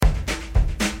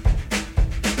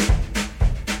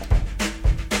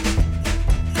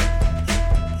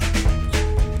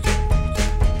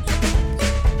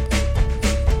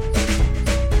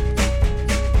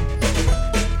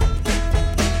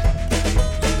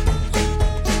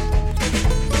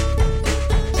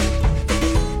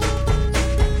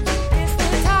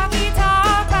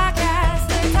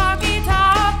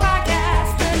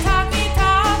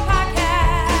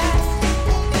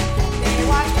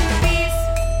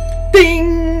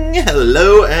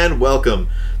Hello and welcome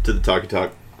to the Talkie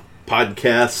Talk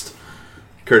podcast,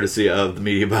 courtesy of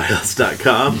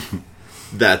themediabios.com.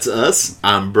 That's us.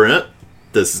 I'm Brent.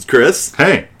 This is Chris.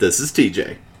 Hey. This is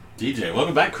TJ. DJ,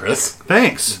 welcome back, Chris.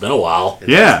 Thanks. It's been a while. It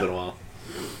has been a while.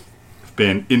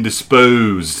 Been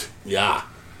indisposed. Yeah.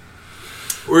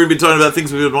 We're going to be talking about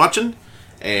things we've been watching,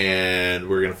 and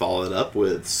we're going to follow it up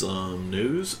with some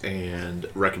news and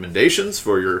recommendations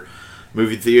for your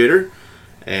movie theater.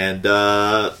 And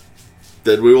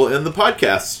then we will end the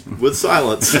podcast with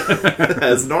silence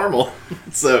as normal.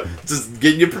 So just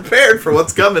getting you prepared for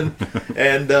what's coming.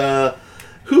 And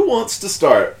who wants to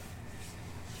start?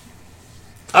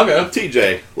 I'll go.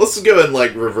 TJ. Let's go in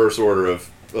like reverse order of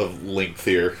length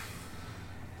here.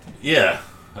 Yeah.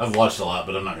 I've watched a lot,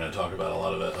 but I'm not going to talk about a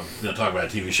lot of it. I'm going to talk about a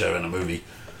TV show and a movie.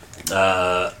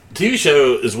 TV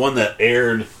show is one that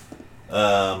aired,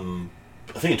 I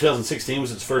think in 2016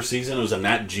 was its first season. It was a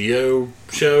Nat Geo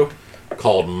show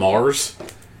called Mars.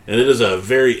 And it is a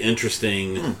very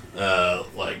interesting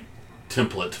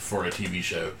template for a TV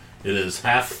show. It is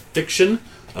half fiction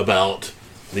about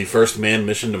the first manned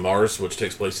mission to Mars, which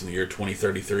takes place in the year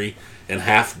 2033, and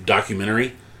half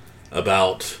documentary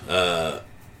about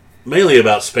mainly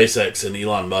about SpaceX and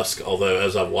Elon Musk. Although,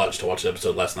 as I watched the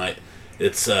episode last night,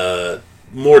 it's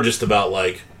more just about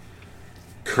like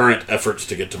current efforts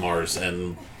to get to Mars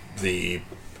and the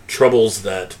troubles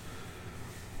that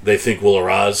they think will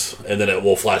arise, and then it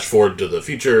will flash forward to the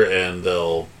future and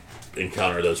they'll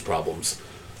encounter those problems.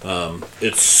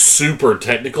 It's super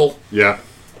technical. Yeah.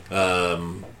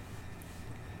 So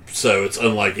it's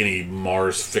unlike any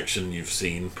Mars fiction you've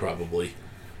seen, probably.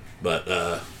 But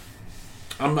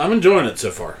I'm enjoying it so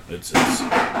far. It's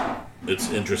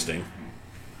interesting,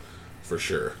 for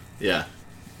sure. Yeah.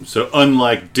 So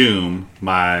unlike Doom,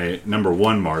 my number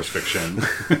one Mars fiction,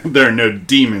 there are no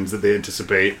demons that they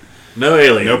anticipate. No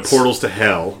aliens. No portals to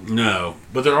hell. No,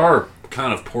 but there are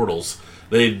kind of portals.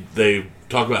 They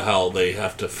talk about how they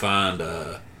have to find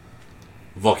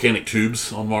volcanic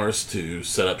tubes on Mars to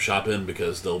set up shop in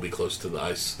because they'll be close to the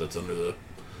ice that's under the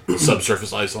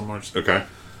subsurface ice on Mars. Okay.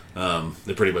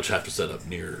 They pretty much have to set up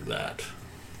near that.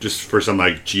 Just for some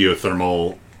like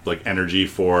geothermal like energy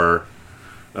for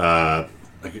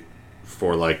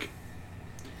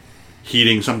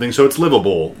heating something so it's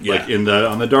livable, Yeah. like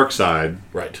on the dark side,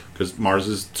 Right. because Mars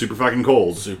is super fucking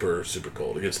cold. Super, super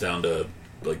cold. It gets down to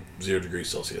like 0 degrees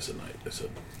Celsius at night, they said.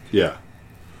 Yeah.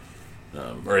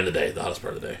 Or in the day, the hottest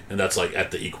part of the day. And that's like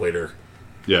at the equator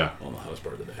Yeah. on the hottest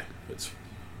part of the day. It's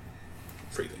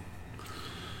freezing.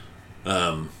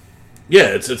 Yeah,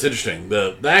 it's interesting.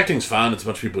 The acting's fine. It's a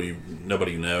bunch of people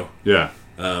nobody you know. Yeah.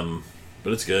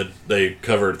 But it's good. They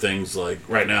covered things like,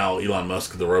 right now, Elon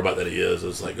Musk, the robot that he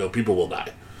is like, oh, people will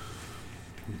die.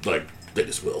 Like, they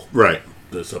just will. Right.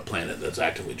 There's a planet that's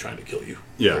actively trying to kill you.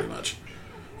 Yeah. Pretty much.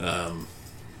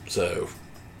 So,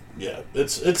 yeah,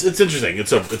 it's interesting.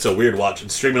 It's a weird watch.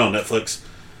 It's streaming on Netflix.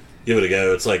 Give it a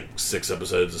go. It's like 6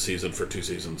 episodes a season for 2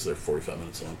 seasons. They're 45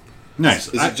 minutes long. Nice.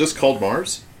 Is it just called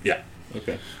Mars? Yeah.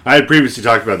 Okay. I had previously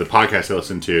talked about the podcast I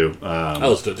listened to. I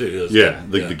listened to it too. Yeah,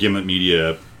 the Gimlet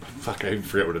Media. Fuck, I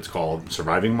forget what it's called.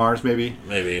 Surviving Mars, maybe?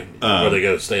 Maybe. Where they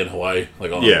go stay in Hawaii,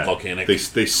 like on a volcanic. They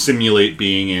simulate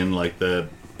being in like the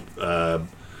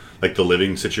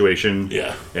living situation.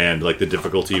 Yeah. And like the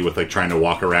difficulty with like trying to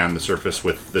walk around the surface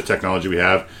with the technology we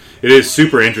have. It is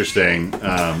super interesting.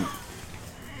 I'm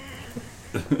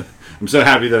so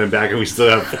happy that I'm back and we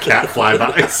still have cat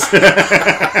flybys.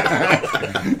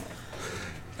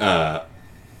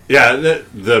 Yeah,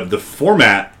 the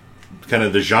format, kind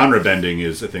of the genre bending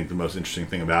is, I think, the most interesting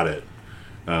thing about it.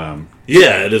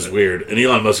 Yeah, it is weird. And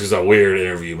Elon Musk is a weird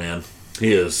interview, man.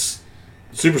 He is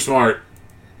super smart,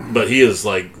 but he is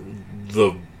like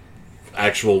the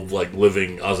actual like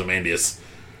living Ozymandias.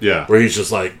 Yeah. Where he's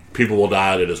just like, people will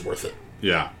die and it is worth it.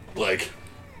 Yeah. Like,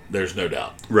 there's no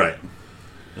doubt. Right.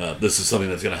 This is something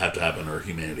that's going to happen or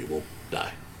humanity will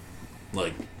die.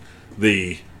 Like,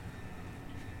 the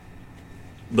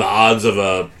odds of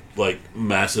a like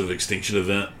massive extinction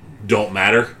event don't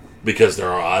matter because there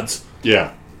are odds.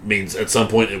 Yeah. Means at some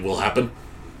point it will happen,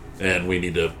 and we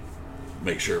need to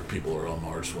make sure people are on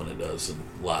Mars when it does, and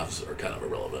lives are kind of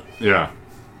irrelevant. Yeah.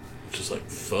 It's just like,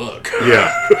 fuck.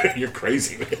 Yeah. You're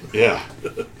crazy, man. Yeah.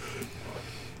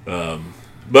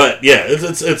 But yeah,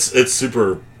 it's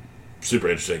super super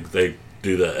interesting. They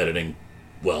do the editing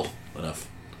well enough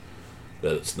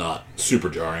that it's not super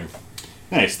jarring.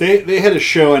 Nice. They had a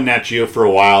show on Nat Geo for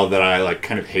a while that I like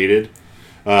kind of hated.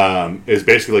 It was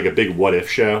basically like a big what if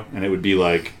show, and it would be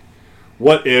like,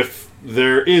 what if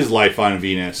there is life on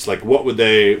Venus? Like, what would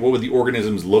the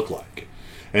organisms look like?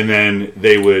 and then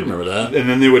they would remember that. and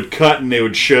then they would cut and they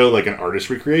would show like an artist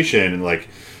recreation and like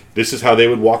this is how they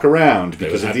would walk around They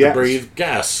would because of have the to breathe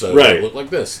gas, so Right. it looked like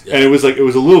this. Yeah. And it was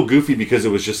a little goofy because it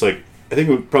was just like I think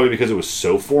it was probably because it was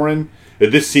so foreign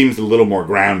that this seems a little more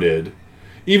grounded.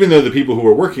 Even though the people who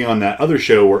were working on that other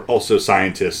show were also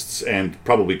scientists and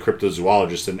probably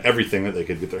cryptozoologists and everything that they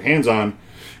could get their hands on,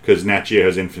 because Nat Geo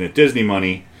has infinite Disney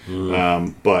money.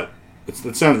 But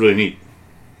it sounds really neat.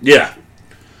 Yeah.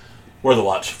 Worth a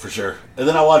watch, for sure. And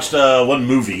then I watched one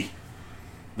movie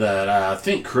that I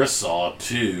think Chris saw,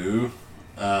 too.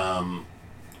 And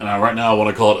right now I want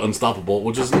to call it Unstoppable,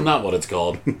 which is not what it's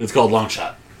called. It's called Long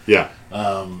Shot. Yeah.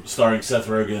 Starring Seth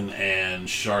Rogen and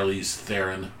Charlize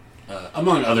Theron,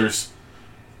 among others.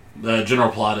 The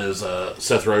general plot is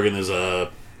Seth Rogen is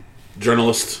a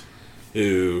journalist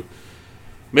who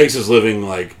makes his living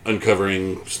like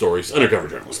uncovering stories. Undercover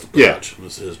journalist, pretty much,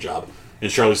 was his job.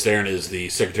 And Charlize Theron is the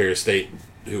Secretary of State,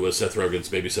 who was Seth Rogen's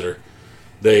babysitter.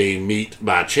 They meet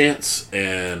by chance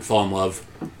and fall in love.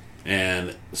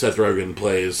 And Seth Rogen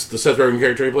plays the Seth Rogen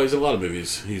character he plays in a lot of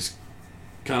movies. He's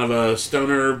kind of a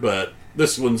stoner, but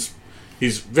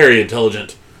he's very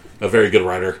intelligent, a very good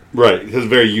writer. Right. He has a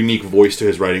very unique voice to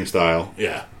his writing style.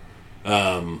 Yeah.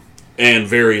 And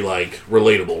very, like,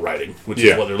 relatable writing, which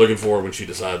is what they're looking for when she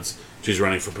decides she's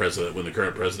running for president, when the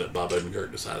current president, Bob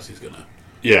Odenkirk, decides he's going to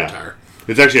retire.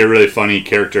 It's actually a really funny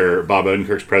character, Bob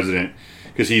Odenkirk's president,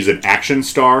 because he's an action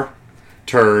star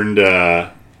turned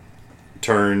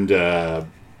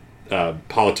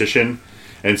politician.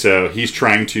 And so he's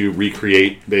trying to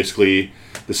recreate, basically,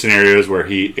 the scenarios where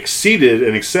he exceeded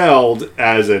and excelled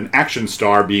as an action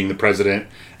star being the president,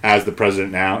 as the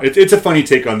president now. It's a funny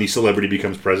take on the celebrity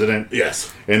becomes president.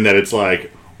 Yes. And that it's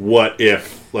like, what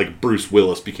if, like, Bruce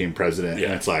Willis became president? Yeah.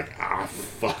 And it's like,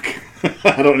 fuck.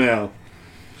 I don't know.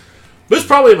 But it's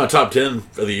probably in my top 10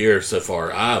 of the year so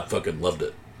far. I fucking loved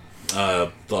it.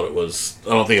 Thought it was... I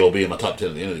don't think it'll be in my top 10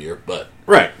 at the end of the year, but...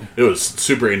 Right. It was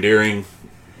super endearing.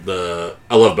 I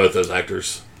love both those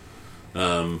actors.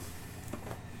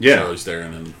 Charlize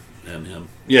Theron and him.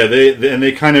 Yeah,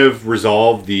 they kind of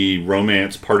resolved the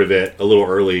romance part of it a little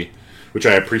early, which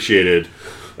I appreciated.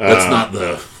 That's not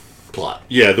the plot.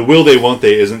 Yeah, the will they won't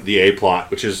they isn't the A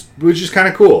plot, which is kind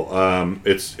of cool.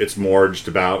 It's more just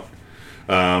about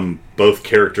both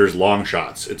characters' long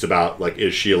shots. It's about like,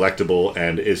 is she electable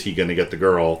and is he going to get the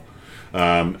girl?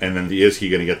 And then the is he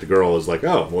going to get the girl is like,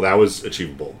 oh, well, that was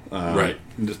achievable. Right.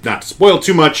 Not to spoil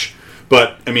too much,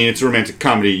 but I mean, it's a romantic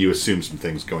comedy. You assume some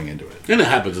things going into it, and it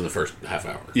happens in the first half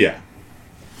hour. Yeah.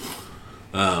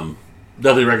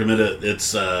 Definitely recommend it.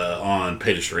 It's on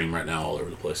pay to stream right now all over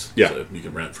the place. Yeah. So you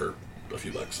can rent for a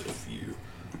few bucks if you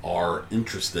are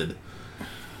interested.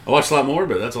 I watched a lot more,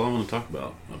 but that's all I want to talk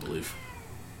about, I believe.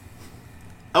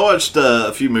 I watched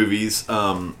a few movies.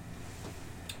 And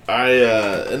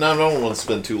I don't want to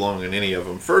spend too long on any of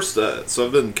them. First, so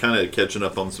I've been kind of catching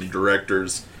up on some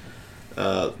directors,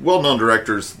 well-known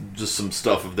directors, just some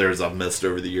stuff of theirs I've missed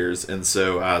over the years. And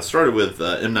so I started with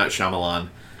M. Night Shyamalan.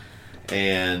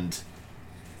 And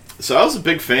so I was a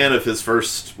big fan of his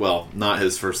first, well, not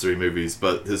his first three movies,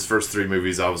 but his first three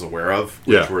movies I was aware of,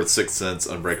 which were Sixth Sense,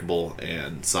 Unbreakable,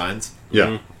 and Signs. Yeah.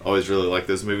 Mm-hmm. Always really liked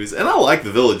those movies. And I like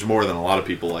The Village more than a lot of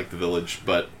people like The Village,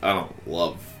 but I don't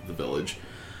love The Village.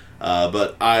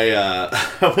 But I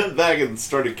went back and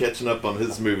started catching up on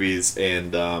his movies,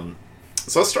 and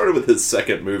so I started with his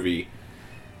second movie,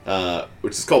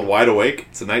 which is called Wide Awake.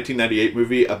 It's a 1998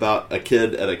 movie about a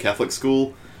kid at a Catholic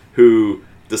school who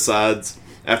decides,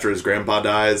 after his grandpa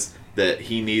dies, that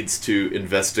he needs to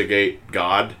investigate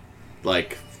God,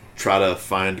 like, try to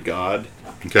find God.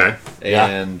 Okay.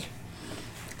 And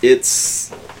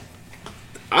it's...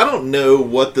 I don't know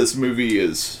what this movie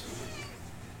is.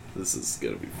 This is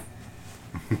going to be...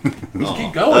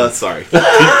 Keep going. Sorry.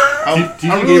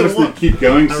 TJ gave us the keep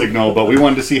going signal, but we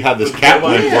wanted to see how this cat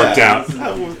blend worked out.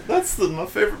 That's my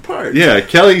favorite part. Yeah,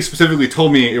 Kelly specifically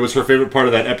told me it was her favorite part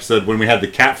of that episode when we had the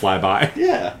cat fly by.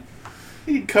 Yeah.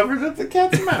 He covered up the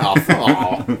cat's mouth.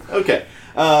 Aw. Okay.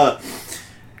 I'd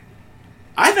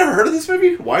never heard of this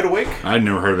movie, Wide Awake. I'd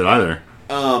never heard of it either.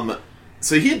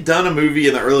 So he had done a movie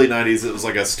in the early 90s. It was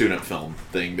like a student film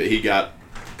thing that he got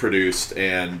produced,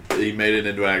 and he made it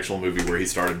into an actual movie where he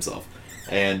starred himself.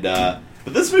 And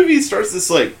but this movie starts this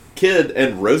like kid,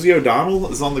 and Rosie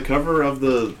O'Donnell is on the cover of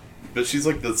but she's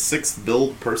like the sixth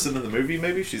billed person in the movie.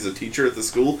 Maybe she's a teacher at the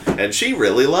school, and she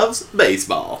really loves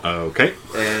baseball. Okay.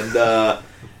 And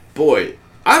boy,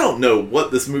 I don't know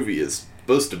what this movie is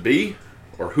supposed to be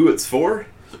or who it's for.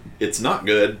 It's not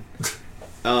good.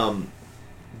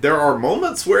 There are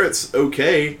moments where it's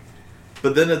okay,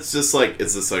 but then it's just like,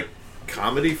 it's this like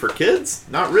comedy for kids?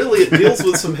 Not really. It deals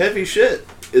with some heavy shit.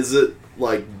 Is it,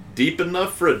 like, deep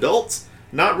enough for adults?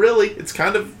 Not really. It's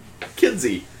kind of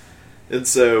kidsy. And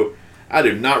so, I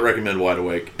do not recommend Wide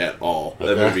Awake at all.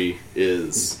 That movie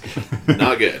is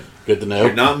not good. Good to know.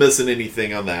 You're not missing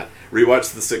anything on that.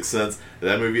 Rewatch The Sixth Sense.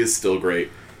 That movie is still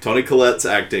great. Toni Collette's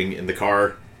acting in the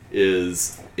car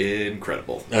is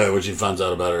incredible. Oh, when she finds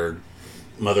out about her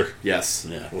mother. Yes.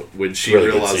 Yeah. When she Really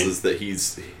realizes that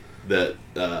he's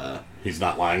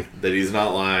not lying. That he's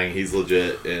not lying. He's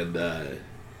legit. And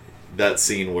that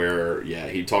scene where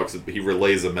he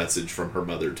relays a message from her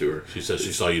mother to her. She says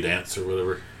she saw you dance or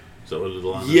whatever. Is that what the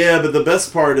line is? Yeah, but the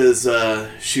best part is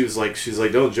she's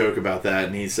like, don't joke about that.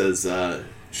 And he says,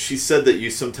 she said that you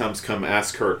sometimes come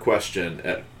ask her a question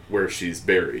at where she's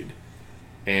buried,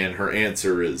 and her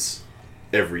answer is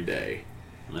every day.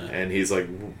 Yeah. And he's like,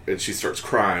 and she starts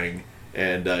crying,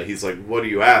 and he's like, what do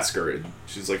you ask her? And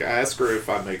she's like, I ask her if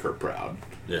I make her proud.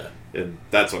 Yeah. And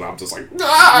that's when I'm just like,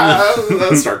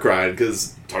 I start crying,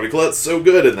 because Toni Collette's so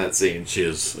good in that scene. She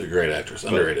is a great actress.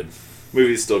 Underrated.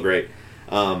 Movie's still great.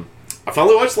 I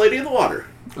finally watched Lady in the Water.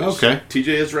 Okay.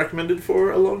 TJ has recommended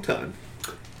for a long time.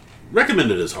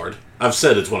 Recommended is hard. I've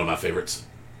said it's one of my favorites.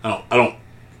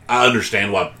 I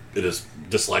understand why it is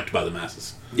disliked by the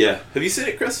masses. Yeah. Have you seen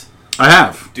it, Chris? I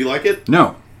have. Do you like it?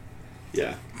 No.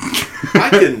 Yeah. I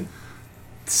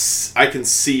can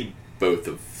see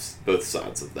both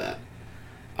sides of that.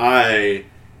 I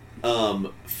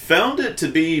found it to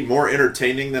be more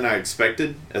entertaining than I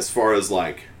expected, as far as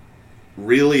like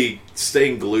really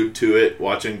staying glued to it,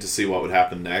 watching to see what would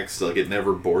happen next. Like, it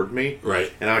never bored me.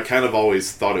 Right. And I kind of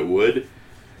always thought it would.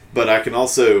 But I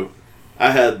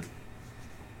had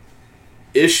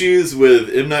issues with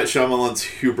M. Night Shyamalan's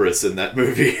hubris in that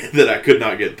movie that I could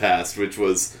not get past, which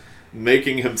was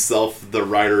making himself the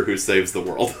writer who saves the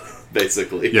world,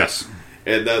 basically. Yes.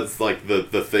 And that's like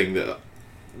the thing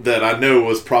that I know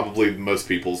was probably most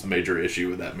people's major issue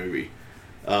with that movie.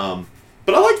 But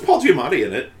I liked Paul Giamatti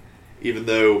in it, even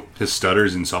though his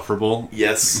stutter's insufferable.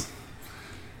 Yes.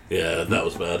 Yeah, that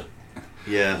was bad.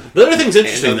 Yeah. The other thing's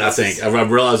interesting, I think.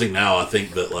 I'm realizing now, I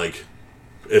think that, like,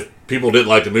 if people didn't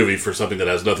like the movie for something that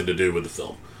has nothing to do with the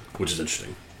film, which is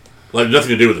interesting. Like, nothing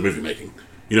to do with the movie making.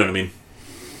 You know what I mean?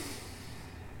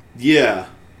 Yeah.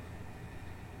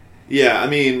 Yeah, I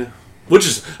mean... Which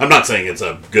is... I'm not saying it's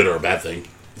a good or a bad thing.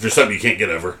 If there's something you can't get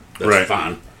over, that's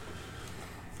fine.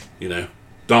 You know?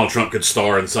 Donald Trump could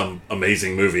star in some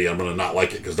amazing movie. I'm going to not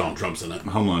like it because Donald Trump's in it.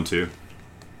 Home Alone 2.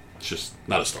 It's just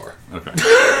not a star. Okay.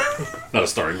 Not a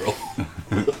starring role.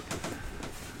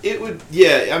 It would...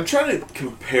 Yeah, I'm trying to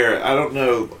compare... I don't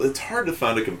know. It's hard to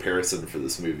find a comparison for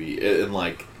this movie. In,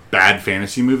 like... Bad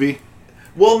fantasy movie?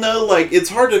 Well, no, like, it's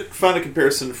hard to find a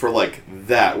comparison for, like,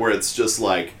 that, where it's just,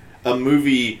 like, a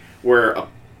movie where a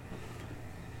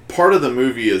part of the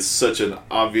movie is such an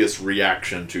obvious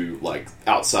reaction to, like,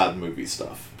 outside movie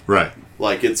stuff. Right.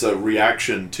 Like, it's a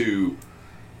reaction to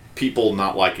people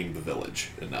not liking The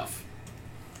Village enough.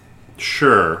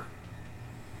 Sure.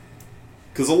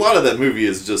 Because a lot of that movie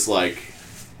is just, like...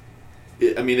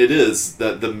 it is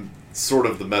the sort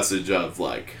of the message of,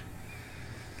 like...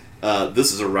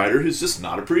 this is a writer who's just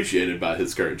not appreciated by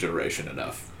his current generation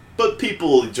enough. But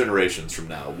people generations from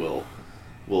now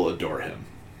will adore him.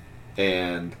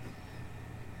 And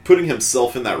putting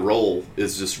himself in that role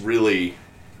is just really...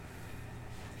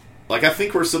 Like, I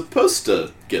think we're supposed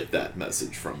to get that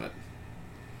message from it.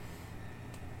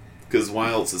 Because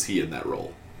why else is he in that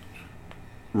role?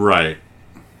 Right.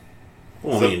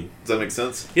 Well, does that make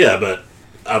sense? Yeah, but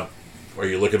are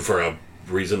you looking for a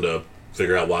reason to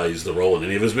figure out why he's the role in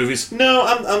any of his movies? No,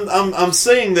 I'm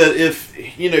saying that if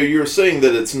you're saying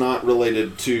that it's not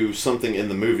related to something in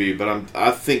the movie, but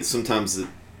I think sometimes that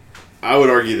I would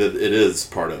argue that it is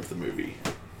part of the movie.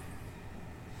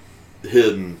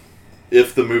 Hidden,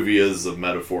 if the movie is a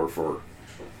metaphor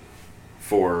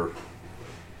for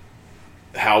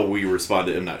how we respond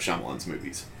to M. Night Shyamalan's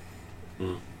movies.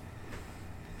 Mm.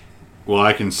 Well,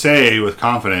 I can say with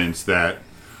confidence that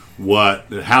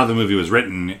how the movie was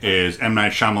written is M.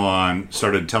 Night Shyamalan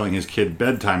started telling his kid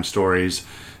bedtime stories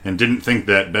and didn't think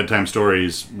that bedtime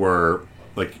stories were,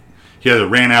 like, he either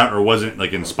ran out or wasn't,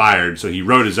 like, inspired, so he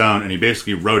wrote his own, and he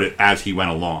basically wrote it as he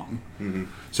went along. Mm-hmm.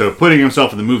 So putting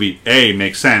himself in the movie, A,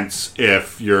 makes sense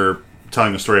if you're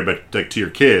telling a story about, like, to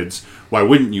your kids. Why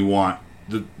wouldn't you want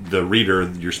the reader,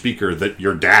 your speaker,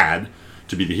 your dad,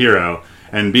 to be the hero?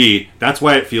 And B, that's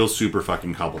why it feels super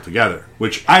fucking cobbled together.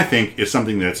 Which I think is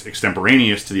something that's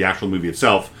extemporaneous to the actual movie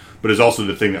itself, but is also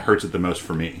the thing that hurts it the most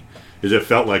for me. Is it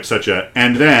felt like such a,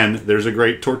 and then there's a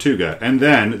great Tortuga, and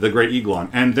then the great Eglon,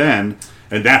 and then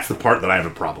And that's the part that I have a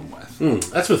problem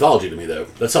with. That's mythology to me, though.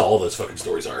 That's how all those fucking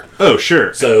stories are. Oh,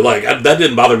 sure. So, like, that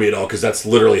didn't bother me at all, because that's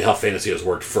literally how fantasy has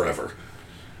worked forever.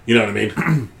 You know what I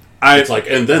mean? It's like,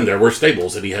 and then there were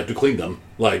stables, and he had to clean them.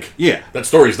 Like, yeah. That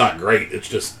story's not great. It's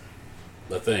just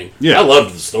the thing. Yeah. I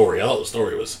loved the story. I thought the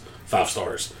story was 5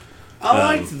 stars. I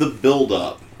liked the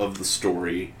build-up of the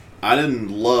story. I didn't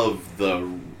love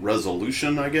the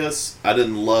resolution, I guess. I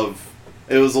didn't love...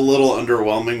 It was a little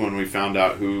underwhelming when we found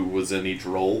out who was in each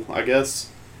role, I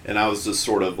guess. And I was just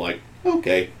sort of like,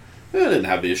 okay. I didn't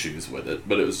have issues with it,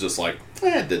 but it was just like,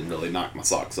 it didn't really knock my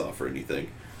socks off or anything.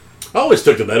 I always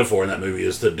took the metaphor in that movie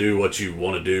is to do what you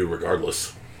want to do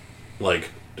regardless. Like,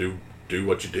 do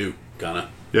what you do, kind of.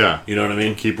 Yeah. You know what I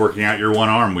mean? Keep working out your one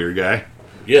arm, weird guy.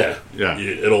 Yeah. Yeah.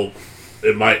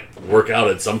 It might work out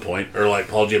at some point. Or like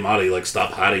Paul Giamatti, like,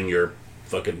 stop hiding your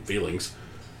fucking feelings.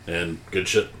 And good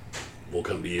shit will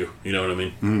come to you. You know what I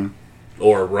mean? Mm-hmm.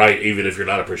 Or write even if you're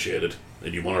not appreciated.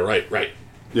 And you want to write.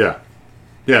 Yeah.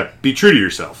 Yeah. Be true to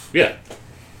yourself. Yeah.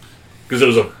 Because it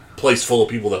was a place full of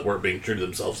people that weren't being true to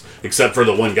themselves. Except for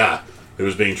the one guy who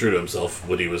was being true to himself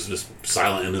when he was just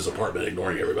silent in his apartment,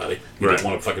 ignoring everybody. He didn't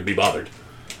want to fucking be bothered.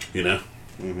 You know?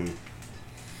 Mm-hmm.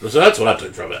 So that's what I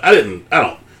took from it. I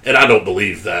don't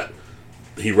believe that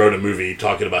he wrote a movie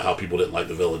talking about how people didn't like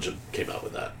The Village and came out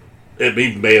with that. It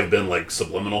may have been like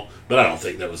subliminal, but I don't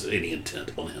think there was any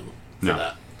intent on him for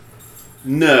that.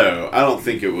 No, I don't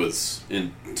think it was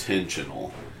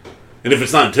intentional. And if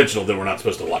it's not intentional, then we're not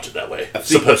supposed to watch it that way.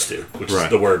 Supposed to, which is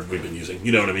the word we've been using.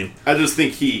 You know what I mean? I just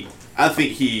think he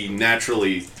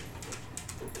naturally,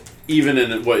 even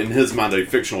in his mind, a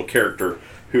fictional character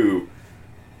who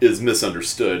is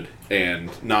misunderstood and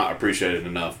not appreciated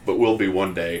enough, but will be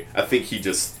one day. I think he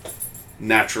just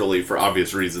naturally, for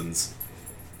obvious reasons,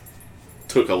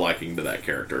 took a liking to that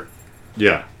character.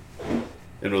 Yeah.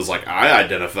 And was like, I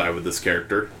identify with this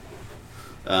character.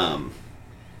 Because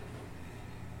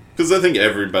I think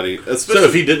everybody... So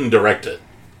if he didn't direct it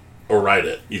or write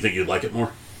it, you think you'd like it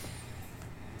more?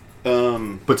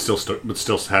 But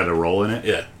still had a role in it?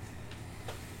 Yeah.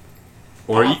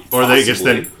 Or they guess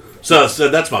then... So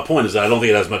that's my point, is that I don't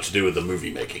think it has much to do with the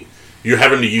movie making. You're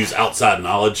having to use outside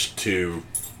knowledge to...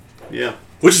 Yeah.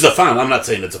 Which is fine. I'm not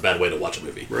saying it's a bad way to watch a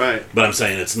movie. Right. But I'm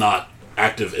saying it's not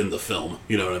active in the film.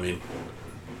 You know what I mean?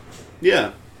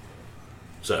 Yeah.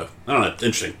 So, I don't know.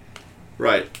 Interesting.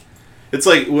 Right. It's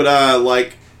like, would I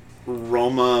like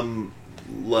Roma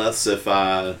less if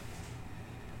I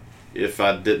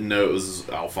didn't know it was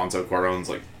Alfonso Cuarón's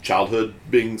like childhood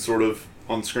being sort of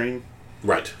on screen?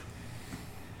 Right.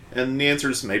 And the answer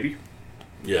is maybe.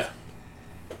 Yeah.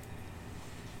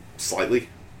 Slightly.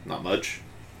 Not much.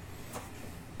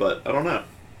 But I don't know.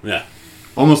 Yeah.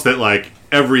 Almost that, like,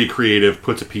 every creative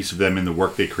puts a piece of them in the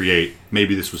work they create.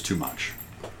 Maybe this was too much.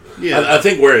 Yeah. I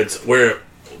think where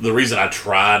the reason I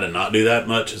try to not do that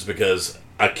much is because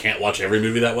I can't watch every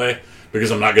movie that way.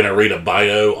 Because I'm not going to read a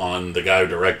bio on the guy who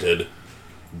directed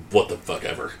what the fuck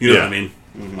ever. You know what I mean?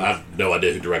 Mm-hmm. I have no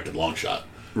idea who directed Long Shot.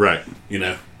 Right. You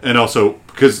know? And also,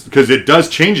 because it does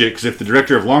change it, because if the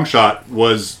director of Long Shot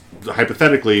was,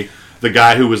 hypothetically, the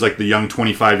guy who was like the young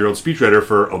 25-year-old speechwriter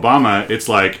for Obama, it's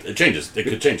like... It changes. It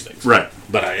could change things. Right.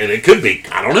 But it could be.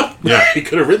 I don't know. Yeah. He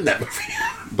could have written that movie.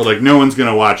 But like, no one's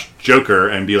going to watch Joker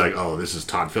and be like, oh, this is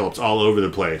Todd Phillips all over the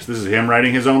place. This is him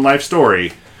writing his own life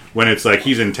story. When it's like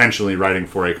he's intentionally writing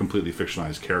for a completely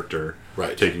fictionalized character.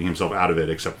 Right. Taking himself out of it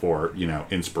except for,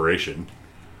 inspiration.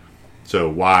 So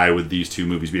why would these two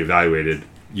movies be evaluated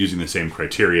using the same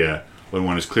criteria when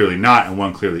one is clearly not and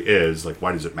one clearly is? Like,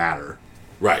 why does it matter?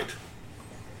 Right.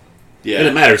 Yeah. And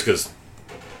it matters because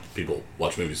people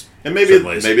watch movies. And maybe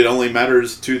it only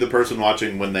matters to the person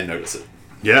watching when they notice it.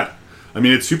 Yeah. I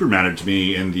mean, it super mattered to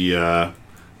me in the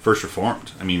First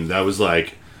Reformed. I mean, that was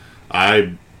like,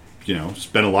 I,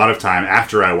 spent a lot of time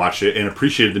after I watched it and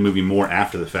appreciated the movie more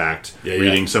after the fact,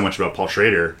 reading so much about Paul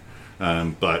Schrader.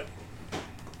 But,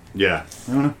 yeah,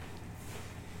 I don't know.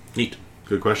 Neat.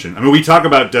 Good question. I mean, we talk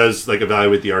about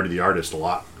evaluate the art of the artist a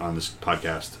lot on this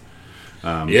podcast.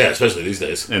 Yeah, especially these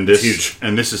days. And this, it's huge.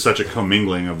 And this is such a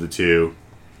commingling of the two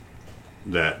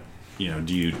that, do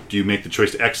you make the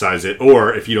choice to excise it,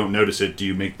 or if you don't notice it, do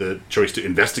you make the choice to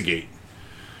investigate?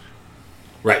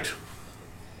 Right.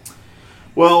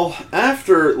 Well,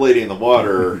 after Lady in the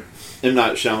Water, M.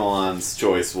 Night Shyamalan's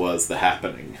choice was The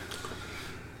Happening.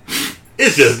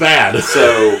 It's just bad.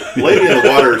 So, Lady in the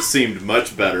Water seemed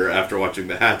much better after watching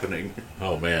The Happening.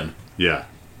 Oh, man. Yeah.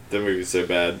 The movie's so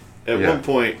bad. At one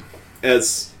point,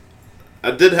 as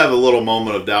I did have a little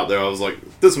moment of doubt there, I was like,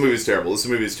 this movie's terrible,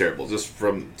 just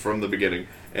from the beginning.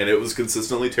 And it was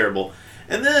consistently terrible.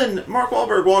 And then Mark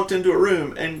Wahlberg walked into a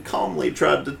room and calmly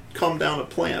tried to calm down a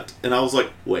plant. And I was like,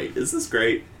 wait, is this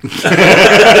great? Have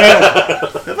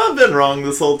I been wrong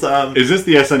this whole time? Is this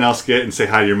the SNL skit and say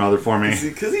hi to your mother for me?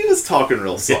 Because he was talking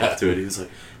real soft to it. He was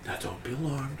like, now don't be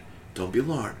alarmed. Don't be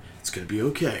alarmed. It's going to be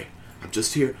okay. I'm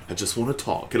just here. I just want to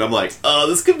talk. And I'm like, oh,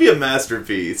 this could be a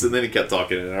masterpiece. And then he kept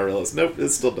talking and I realized, nope,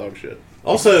 it's still dog shit.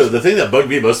 Also, the thing that bugged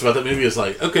me most about that movie is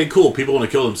like, okay, cool, people want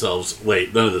to kill themselves.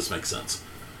 Wait, none of this makes sense.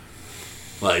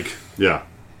 Like, Yeah.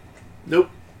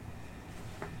 Nope.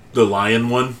 the lion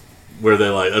one, where they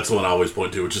like, that's the one I always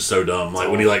point to, which is so dumb. Like,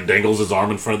 when he like dangles his arm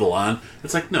in front of the lion,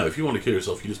 it's like, no, if you want to kill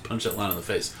yourself, you just punch that lion in the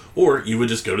face. Or you would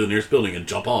just go to the nearest building and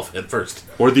jump off head first.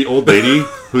 Or the old lady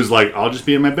who's like, I'll just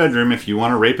be in my bedroom. If you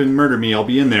want to rape and murder me, I'll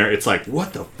be in there. It's like,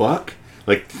 what the fuck?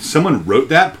 Like, someone wrote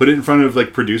that, put it in front of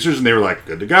like producers, and they were like,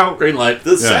 good to go. Green light.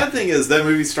 The sad thing is that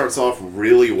movie starts off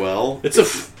really well. It's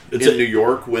in New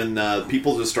York when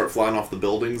people just start flying off the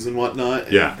buildings and whatnot.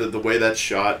 And Yeah. the way that's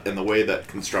shot and the way that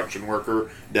construction worker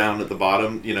down at the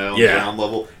bottom, on the Yeah. ground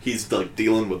level, he's like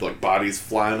dealing with like bodies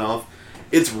flying off.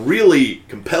 It's really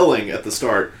compelling at the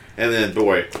start, and then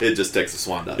boy, it just takes a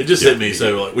swan dive. It just hit me.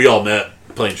 So like, we all met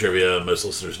playing trivia. Most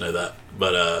listeners know that.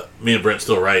 But me and Brent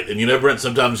still write. And you know, Brent,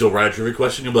 sometimes you'll write a trivia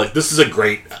question. You'll be like, this is a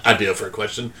great idea for a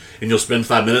question. And you'll spend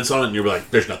 5 minutes on it. And you'll be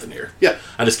like, there's nothing here. Yeah.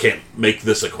 I just can't make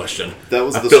this a question. That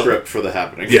was the script for The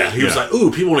Happening. Yeah. He was like, ooh,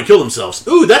 people want to kill themselves.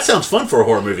 Ooh, that sounds fun for a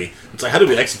horror movie. It's like, how do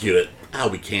we execute it? Oh,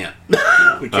 we can't.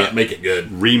 We can't make it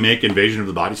good. Remake Invasion of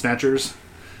the Body Snatchers.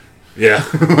 Yeah.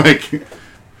 Like,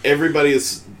 Everybody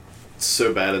is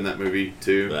so bad in that movie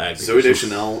too. The acting Zoe is so-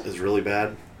 Deschanel is really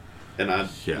bad, and I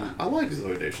like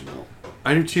Zoe Deschanel.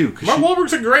 I do too. 'Cause Mark she-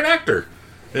 Wahlberg's a great actor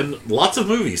in lots of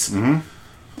movies.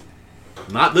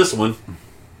 Mm-hmm. Not this one.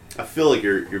 I feel like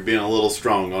you're being a little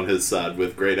strong on his side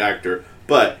with great actor,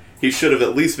 but he should have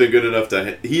at least been good enough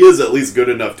to. He is at least good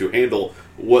enough to handle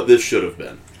what this should have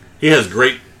been. He has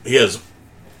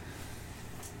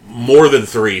more than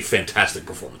 3 fantastic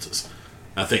performances.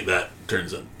 I think that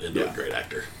turns him into a great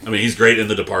actor. I mean, he's great in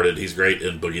The Departed. He's great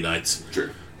in Boogie Nights. True.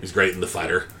 He's great in The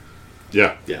Fighter.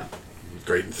 Yeah. Yeah. He's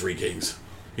great in Three Kings.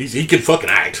 He can fucking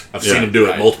act. I've Yeah, seen him do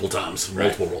it right. multiple times,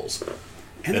 multiple roles.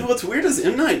 And then what's weird is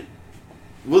M. Night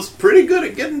was pretty good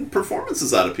at getting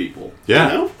performances out of people. Yeah.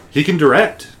 You know? He can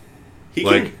direct. He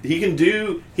Like- can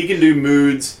do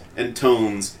moods and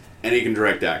tones, and he can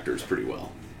direct actors pretty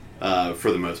well,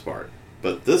 for the most part.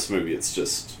 But this movie, it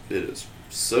is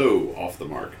so off the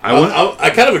mark. I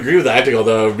kind of agree with the acting,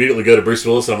 although I immediately go to Bruce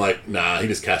Willis and I'm like, nah, he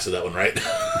just casted that one right.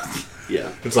 Yeah.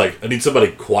 It's like, I need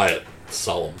somebody quiet,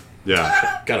 solemn.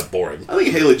 Yeah. Kind of boring. I think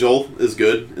Haley Joel is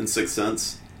good in Sixth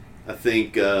Sense. I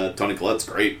think Toni Collette's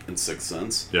great in Sixth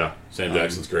Sense. Yeah. Sam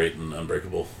Jackson's great and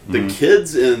Unbreakable. The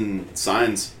kids in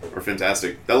Signs are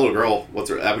fantastic. That little girl, what's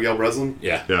her, Abigail Breslin,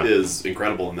 Yeah. Yeah. is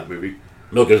incredible in that movie.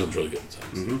 Mel Gibson's really good.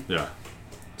 Sounds. Yeah.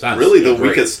 Sounds Really, the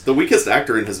great. weakest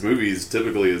actor in his movies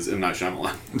typically is M. Night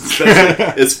Shyamalan,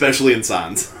 especially in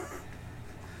Signs.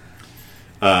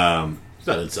 He's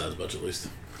not inside as much, at least.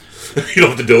 You don't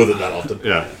have to deal with it that often.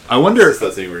 Yeah. I wonder. It's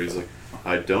that scene where he's like,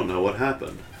 "I don't know what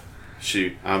happened.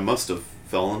 I must have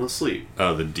fallen asleep."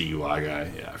 Oh, the DUI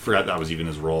guy. Yeah, I forgot that was even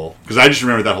his role. Because I just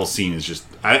remember that whole scene is just...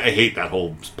 I hate that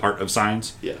whole part of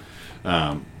Signs. Yeah.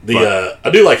 I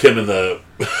do like him in the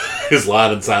his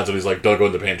line in Signs when he's like, don't go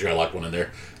in the pantry, I locked one in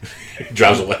there. He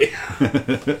drives away.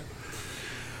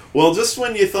 Well, just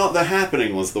when you thought The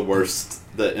Happening was the worst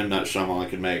that M. Night Shyamalan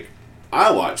could make,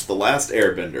 I watched The Last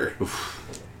Airbender.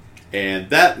 And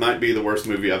that might be the worst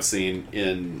movie I've seen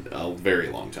in a very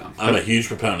long time. I'm a huge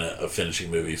proponent of finishing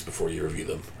movies before you review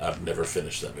them. I've never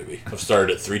finished that movie. I've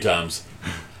started it 3 times.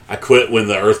 I quit when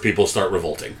the Earth people start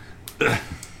revolting.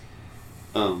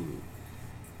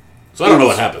 So I don't know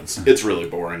what happens. It's really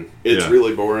boring. It's Yeah.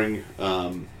 really boring.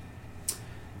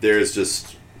 There's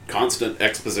just constant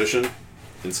exposition.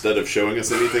 Instead of showing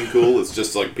us anything cool, it's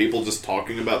just like people just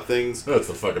talking about things. That's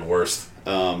the fucking worst.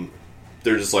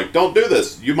 They're just like, "Don't do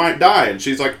this. You might die." And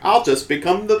she's like, "I'll just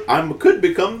could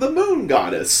become the moon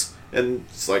goddess." And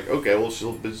it's like, okay, well,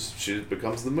 she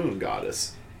becomes the moon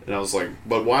goddess. And I was like,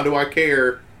 but why do I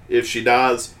care if she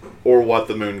dies or what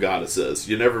the moon goddess is?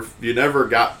 You never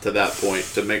got to that point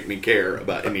to make me care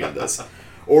about any of this,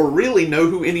 or really know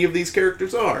who any of these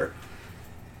characters are.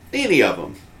 Any of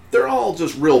them. They're all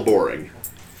just real boring.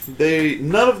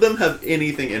 None of them have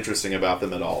anything interesting about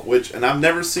them at all. And I've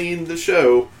never seen the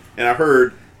show, and I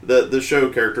heard that the show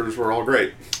characters were all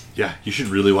great. Yeah, you should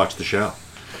really watch the show.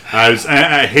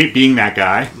 I hate being that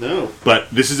guy. No. But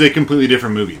this is a completely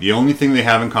different movie. The only thing they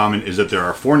have in common is that there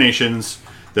are 4 nations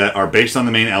that are based on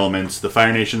the main elements. The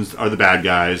Fire Nations are the bad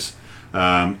guys.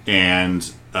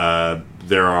 And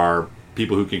there are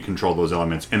people who can control those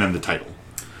elements, and then the title.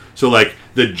 So, like,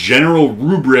 the general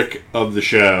rubric of the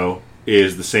show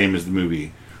is the same as the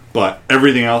movie, but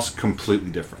everything else completely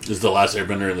different. Is the last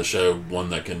Airbender in the show one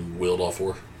that can wield all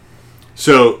four?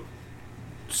 So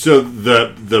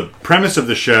the premise of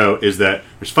the show is that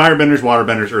there's firebenders,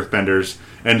 waterbenders, earthbenders,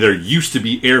 and there used to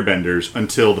be airbenders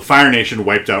until the Fire Nation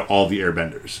wiped out all the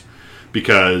airbenders.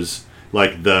 Because,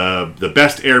 like, the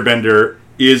best airbender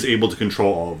is able to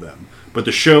control all of them. But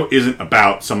the show isn't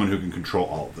about someone who can control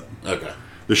all of them. Okay.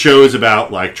 The show is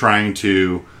about, like, trying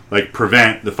to, like,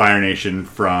 prevent the Fire Nation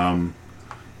from,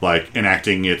 like,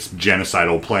 enacting its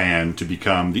genocidal plan to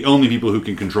become the only people who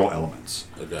can control elements.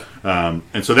 Okay.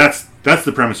 And so that's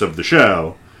the premise of the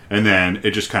show, and then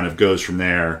it just kind of goes from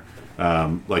there.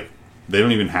 Like, they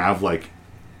don't even have, like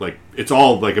it's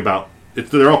all, like,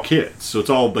 they're all kids, so it's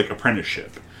all, like,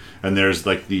 apprenticeship. And there's,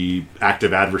 like, the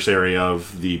active adversary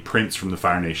of the prince from the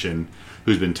Fire Nation,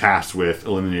 who's been tasked with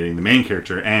eliminating the main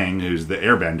character, Aang, who's the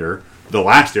airbender, the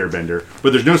last airbender,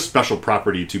 but there's no special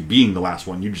property to being the last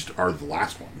one. You just are the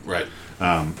last one. Right.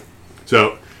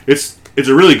 So it's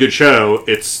a really good show.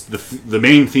 It's the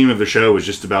main theme of the show is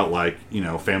just about, like, you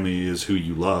know, family is who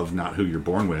you love, not who you're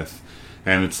born with.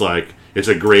 And it's like, it's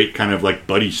a great kind of, like,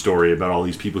 buddy story about all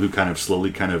these people who kind of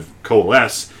slowly kind of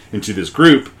coalesce into this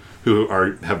group who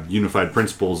have unified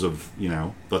principles of, you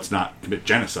know, let's not commit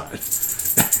genocide.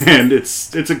 And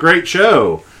it's a great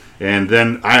show. And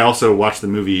then I also watched the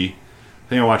movie. I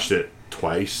think I watched it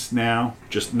twice now,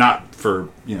 just not for,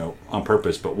 you know, on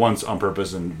purpose, but once on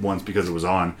purpose and once because it was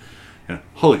on. And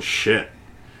holy shit,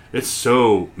 it's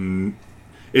an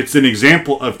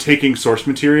example of taking source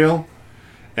material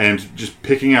and just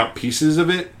picking out pieces of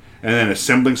it and then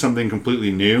assembling something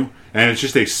completely new. And it's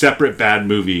just a separate bad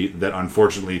movie that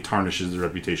unfortunately tarnishes the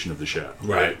reputation of the show.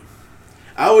 Right.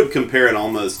 I would compare it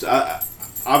almost...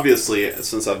 obviously,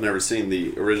 since I've never seen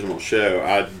the original show,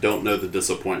 I don't know the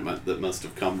disappointment that must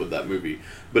have come with that movie.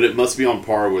 But it must be on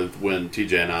par with when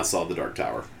TJ and I saw The Dark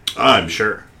Tower. I'm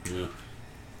sure. Yeah.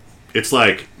 It's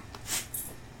like...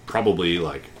 probably,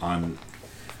 like, on...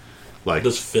 like, It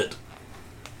does fit.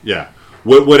 yeah.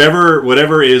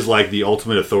 Whatever is, like, the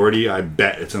ultimate authority, I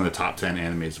bet it's in the top 10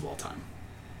 animes of all time.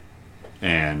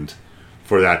 And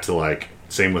for that to, like,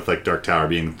 same with, like, Dark Tower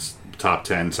being top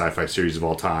 10 sci-fi series of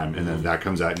all time, and then that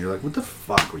comes out and you're like, what the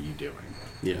fuck were you doing?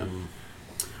 Yeah.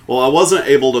 Well, I wasn't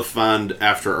able to find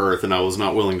After Earth, and I was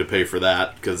not willing to pay for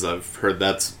that, because I've heard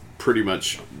that's pretty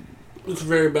much... It's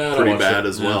very bad. Pretty bad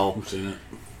as well. I've seen it.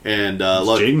 And, Is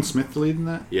Jaden Smith the lead in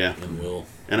that? yeah. And Will.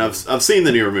 And I've seen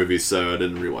the newer movies, so I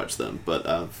didn't rewatch them, but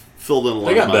I've filled in a lot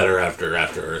They got of better after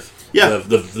Earth. Yeah.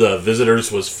 The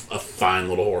Visitors was a fine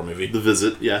little horror movie. The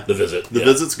Visit, yeah. The Visit. The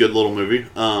Visit's a good little movie.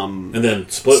 And then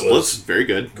Split was very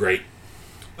good. great.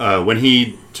 When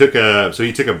he took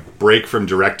a break from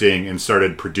directing and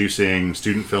started producing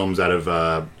student films out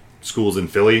of schools in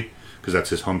Philly, because that's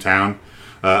his hometown.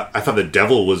 I thought The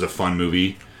Devil was a fun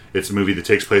movie. It's a movie that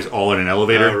takes place all in an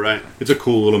elevator. Oh, right. It's a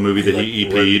cool little movie that he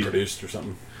wrote and EP'd. produced or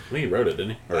something. I think he wrote it, didn't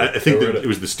he? Or I think co-wrote that it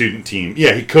was the student team.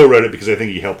 Yeah, he co-wrote it because I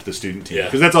think he helped the student team. Yeah.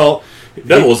 Because that's all.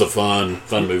 Devil was a fun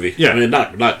movie. Yeah. I mean,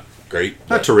 not great. Not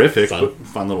but terrific, fun. but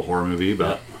fun little horror movie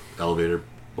about elevator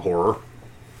horror.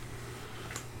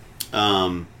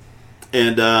 And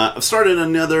I've started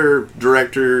another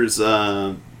director's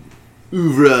oeuvre,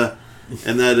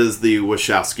 and that is the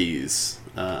Wachowskis,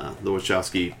 the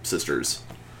Wachowski sisters.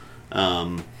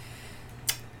 I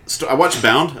watched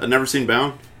Bound. I'd never seen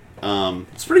Bound.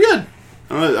 It's pretty good.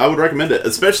 I would recommend it,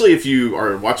 especially if you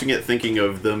are watching it thinking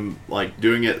of them like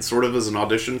doing it sort of as an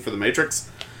audition for The Matrix.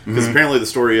 Because apparently the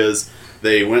story is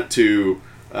they went to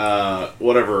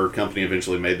whatever company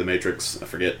eventually made The Matrix. I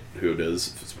forget who it is.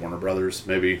 If it's Warner Brothers,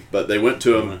 maybe. But they went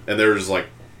to them and they were just like,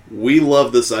 "We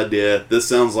love this idea. This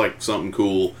sounds like something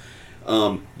cool.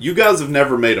 You guys have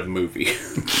never made a movie.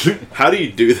 How do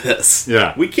you do this?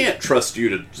 Yeah. We can't trust you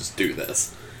to just do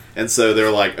this." And so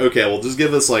they're like, "Okay, well, just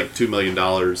give us like $2 million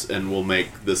and we'll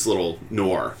make this little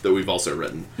noir that we've also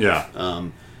written." Yeah.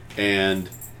 And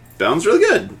Bound's really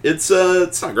good. It's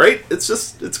not great.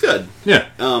 It's good. Yeah.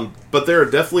 But there are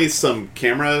definitely some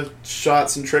camera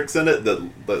shots and tricks in it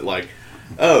that like,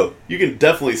 oh, you can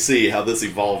definitely see how this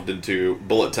evolved into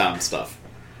bullet time stuff,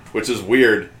 which is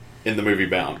weird in the movie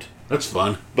Bound. That's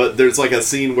fun. But there's like a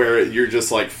scene where you're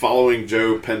just like following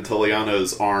Joe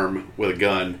Pantoliano's arm with a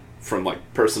gun from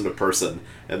like person to person,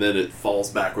 and then it falls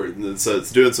backward, and then, so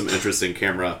it's doing some interesting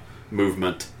camera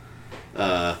movement.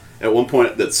 At one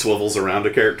point, that swivels around a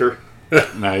character,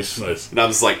 Nice. Nice. and I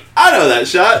was like, I know that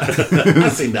shot.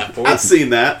 I've seen that before. I've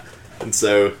seen that. And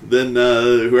so then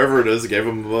whoever it is gave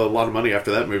them a lot of money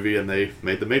after that movie, and they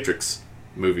made the Matrix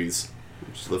movies.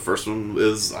 Which the first one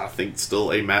is, I think,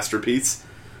 still a masterpiece.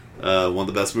 One of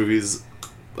the best movies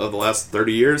of the last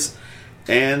 30 years.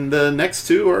 And the next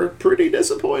two are pretty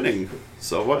disappointing.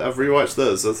 So I've rewatched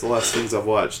those. That's the last things I've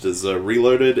watched is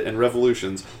Reloaded and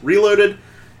Revolutions. Reloaded,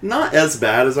 not as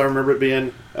bad as I remember it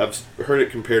being. I've heard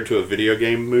it compared to a video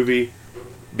game movie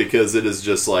because it is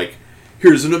just like,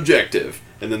 here's an objective,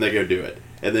 and then they go do it.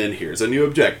 And then here's a new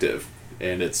objective.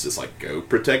 And it's just like, go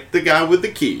protect the guy with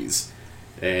the keys.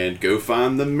 And go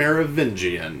find the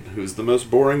Merovingian, who's the most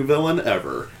boring villain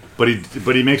ever. But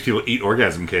he makes people eat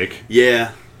orgasm cake.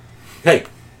 Yeah. Hey,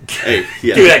 yeah.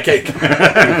 give me that cake.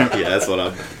 Yeah, that's what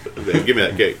I'm... Give me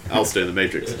that cake. I'll stay in the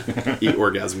Matrix. Eat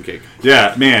orgasm cake.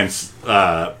 Yeah, man.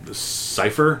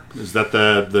 Cypher? Is that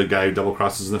the guy who double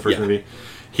crosses in the first movie?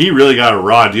 He really got a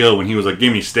raw deal when he was like,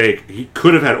 give me steak. He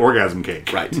could have had orgasm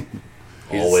cake. Right.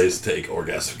 Always take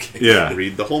orgasm cake. Yeah.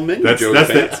 Read the whole menu. That's till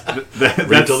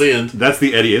the end. That's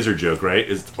the Eddie Izzard joke, right?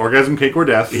 Is orgasm cake or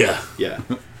death? Yeah.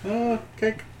 Yeah.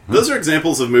 Cake. Those are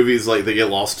examples of movies like they get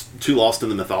too lost in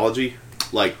the mythology.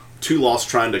 Like, too lost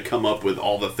trying to come up with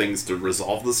all the things to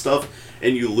resolve the stuff,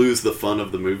 and you lose the fun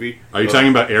of the movie. Are you talking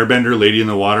about Airbender, Lady in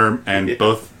the Water, and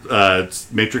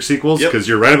both Matrix sequels? Yep. Because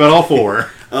you're right about all four.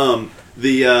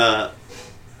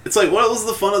 It's like, what was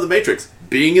the fun of the Matrix?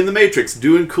 Being in the Matrix,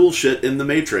 doing cool shit in the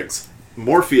Matrix.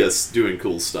 Morpheus doing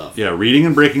cool stuff. Yeah, reading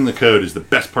and breaking the code is the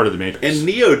best part of the Matrix. And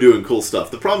Neo doing cool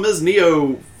stuff. The problem is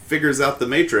Neo figures out the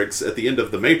Matrix at the end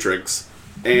of the Matrix,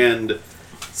 and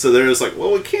so they're just like,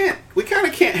 well, we kind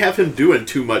of can't have him doing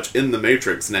too much in the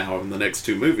Matrix now in the next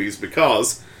two movies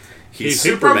because he's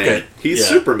Superman. He's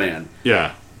Superman.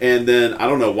 Yeah. And then, I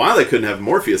don't know why they couldn't have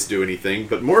Morpheus do anything,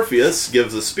 but Morpheus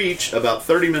gives a speech about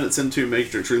 30 minutes into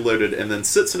Matrix Reloaded and then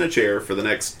sits in a chair for the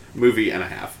next movie and a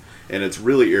half. And it's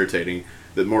really irritating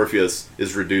that Morpheus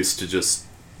is reduced to just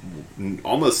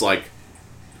almost like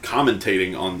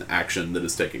commentating on the action that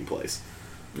is taking place.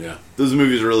 Yeah. Those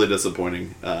movies are really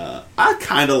disappointing. I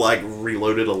kind of like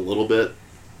Reloaded a little bit,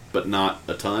 but not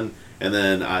a ton. And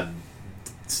then I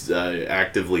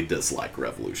actively dislike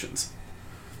Revolutions.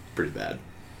 Pretty bad.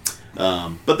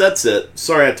 But that's it.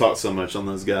 Sorry I talked so much on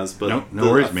those guys, but no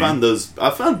worries, man. I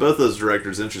found both those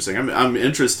directors interesting. I'm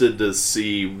interested to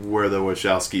see where the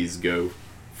Wachowskis go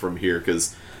from here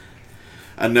because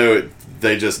I know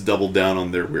they just doubled down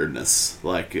on their weirdness.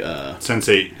 Like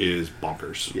Sense8 is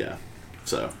bonkers. Yeah,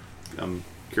 so I'm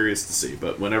curious to see.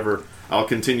 But I'll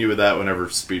continue with that whenever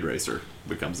Speed Racer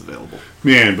becomes available.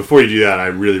 Man, before you do that, I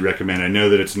really recommend. I know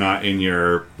that it's not in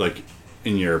your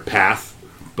path,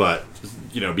 but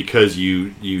because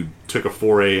you took a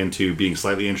foray into being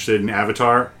slightly interested in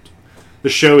Avatar, the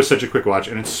show is such a quick watch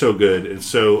and it's so good, it's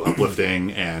so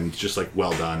uplifting and just like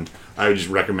well done. I would just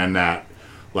recommend that,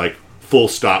 like full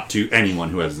stop to anyone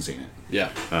who hasn't seen it.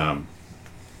 Yeah,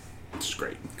 it's just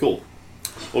great. Cool.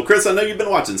 Well, Chris, I know you've been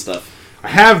watching stuff. I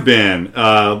have been.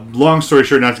 Long story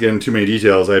short, not to get into too many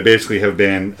details, I basically have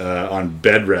been on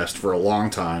bed rest for a long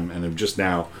time and have just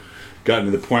now gotten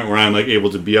to the point where I'm like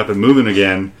able to be up and moving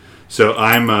again. So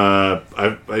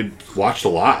I watched a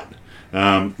lot.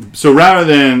 So rather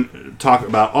than talk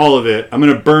about all of it, I'm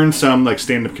going to burn some like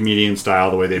stand-up comedian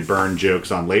style, the way they burn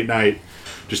jokes on late night,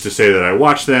 just to say that I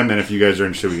watched them. And if you guys are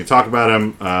interested, we can talk about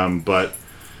them. But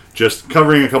just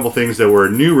covering a couple things that were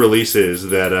new releases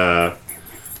that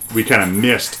we kind of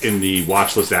missed in the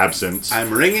watch list absence.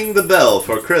 I'm ringing the bell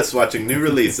for Chris watching new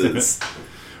releases.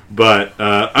 But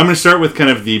I'm going to start with kind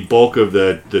of the bulk of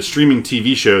the streaming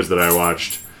TV shows that I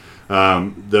watched.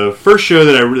 The first show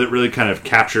that really kind of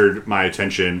captured my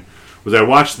attention was I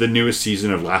watched the newest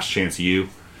season of Last Chance U,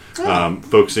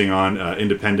 focusing on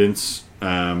independence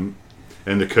and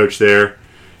the coach there.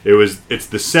 It's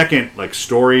the second like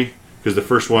story because the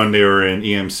first one they were in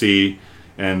EMC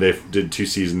and they did 2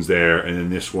 seasons there, and then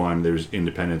this one there's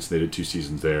Independence. They did 2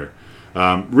 seasons there.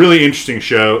 Really interesting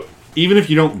show. Even if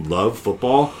you don't love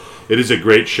football, it is a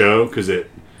great show because at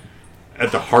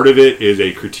the heart of it is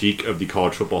a critique of the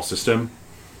college football system,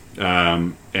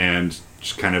 and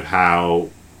just kind of how,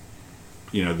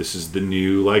 this is the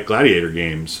new like gladiator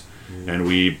games, and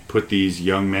we put these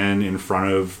young men in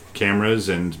front of cameras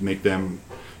and make them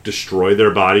destroy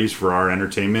their bodies for our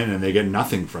entertainment, and they get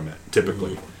nothing from it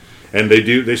typically. And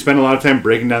they spend a lot of time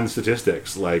breaking down the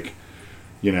statistics, like,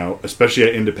 especially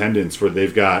at Independence where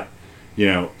they've got,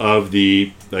 of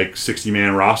the like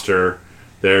 60-man roster,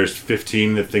 there's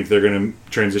 15 that think they're going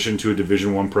to transition to a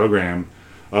Division I program.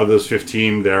 Of those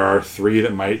 15, there are 3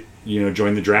 that might,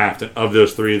 join the draft. And of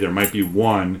those 3, there might be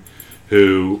 1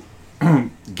 who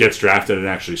gets drafted and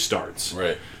actually starts.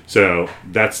 Right. So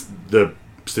that's the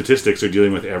statistics they're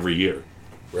dealing with every year.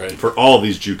 Right. For all of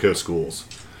these JUCO schools.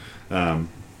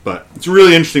 But it's a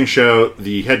really interesting show.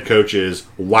 The head coach is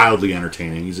wildly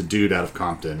entertaining. He's a dude out of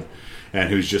Compton, and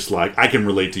who's just like, I can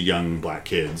relate to young black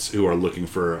kids who are looking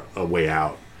for a way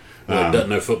out. Doesn't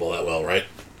know football that well, right?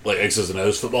 Like X's and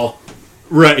O's football.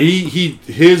 Right.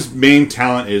 His main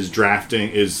talent is drafting,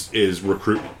 is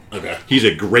recruitment. Okay. He's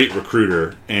a great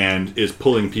recruiter and is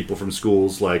pulling people from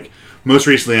schools. Like most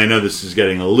recently, I know this is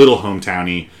getting a little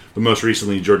hometowny, but most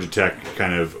recently Georgia Tech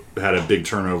kind of had a big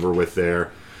turnover with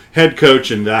their head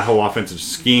coach and that whole offensive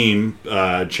scheme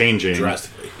changing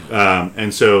Drastically.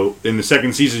 And so in the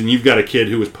second season, you've got a kid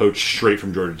who was poached straight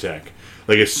from Georgia Tech.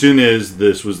 Like as soon as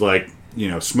this was like,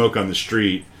 smoke on the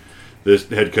street, this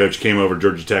head coach came over to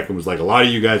Georgia Tech and was like, a lot of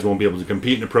you guys won't be able to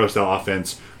compete in a pro style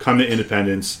offense. Come to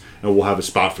Independence and we'll have a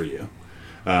spot for you.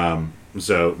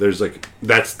 So there's like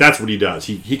that's what he does.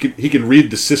 He can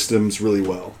read the systems really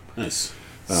well. Nice.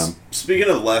 Speaking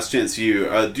of Last Chance U,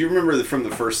 do you remember from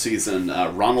the first season,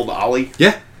 Ronald Ollie?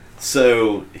 Yeah.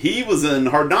 So he was in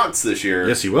Hard Knocks this year.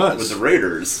 Yes, he was. With the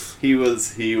Raiders. He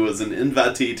was an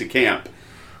invitee to camp.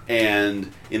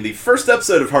 And in the first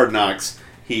episode of Hard Knocks,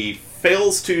 he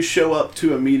fails to show up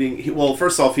to a meeting.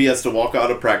 First off, he has to walk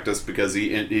out of practice because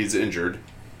he's injured.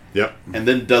 Yep. And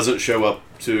then doesn't show up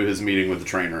to his meeting with the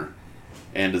trainer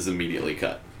and is immediately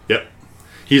cut. Yep.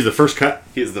 He's the first cut.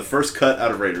 He is the first cut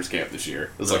out of Raiders camp this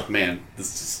year. It was like, man,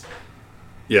 it's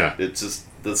just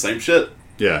the same shit.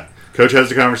 Yeah. Coach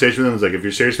has a conversation with him. It's like, if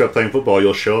you're serious about playing football,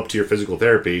 you'll show up to your physical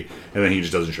therapy, and then he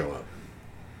just doesn't show up.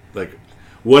 Like,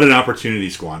 what an opportunity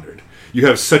squandered. You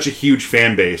have such a huge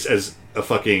fan base as a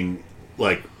fucking,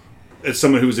 like, as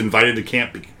someone who was invited to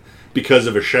camp because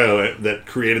of a show that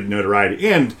created notoriety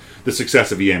and the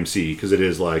success of EMC, because it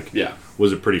is like,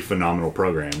 was a pretty phenomenal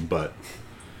program, but...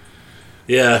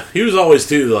 Yeah, he was always,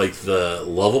 too, like, the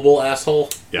lovable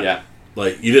asshole. Yeah.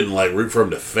 Like, you didn't, like, root for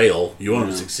him to fail. You want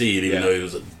him to succeed, even though he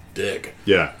was a dick.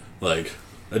 Yeah. Like,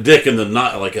 a dick in the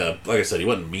not, like I said, he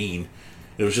wasn't mean.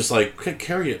 It was just like,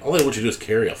 carry it. All they want you to do is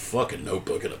carry a fucking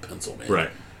notebook and a pencil, man. Right.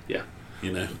 Yeah.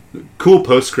 Cool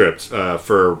postscript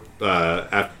for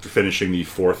after finishing the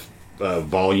fourth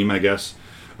volume, I guess,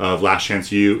 of Last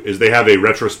Chance U, is they have a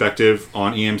retrospective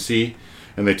on EMC.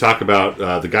 And they talk about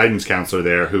the guidance counselor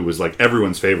there, who was like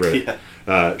everyone's favorite.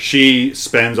 Yeah. She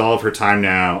spends all of her time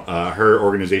now. Her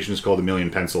organization is called A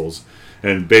Million Pencils,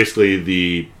 and basically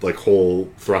the like whole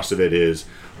thrust of it is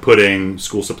putting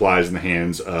school supplies in the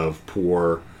hands of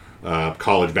poor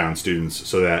college-bound students,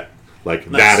 so that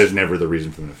that is never the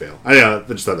reason for them to fail. I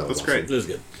just thought that was awesome. Great. It was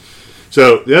good.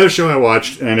 So the other show I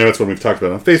watched, and I know it's one we've talked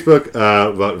about on Facebook,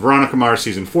 but Veronica Mars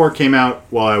season 4 came out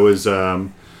while I was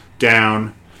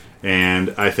down.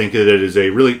 And I think that it is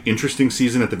a really interesting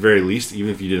season at the very least,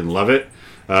 even if you didn't love it,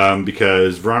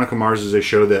 because Veronica Mars is a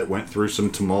show that went through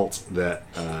some tumult that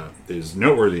is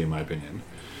noteworthy in my opinion.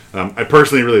 I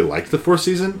personally really liked the fourth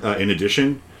season, in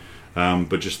addition,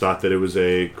 but just thought that it was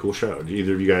a cool show. Did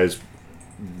either of you guys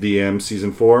VM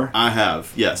season 4? I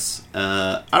have, yes.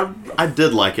 I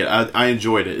did like it. I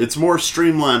enjoyed it. It's more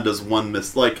streamlined as one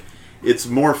it's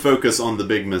more focus on the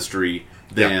big mystery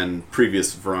than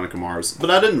previous Veronica Mars,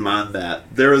 but I didn't mind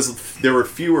that. There were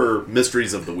fewer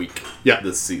mysteries of the week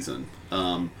this season.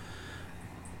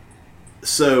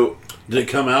 So did it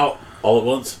come out all at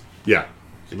once? Yeah,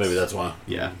 So maybe that's why.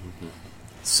 Yeah.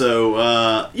 So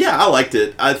I liked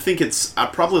it. I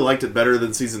probably liked it better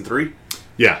than season 3.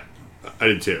 Yeah, I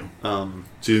did too.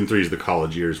 Season 3 is the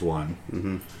college years one.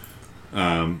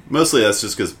 Mm-hmm. Mostly that's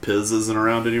just because Piz isn't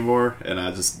around anymore, and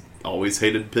I just always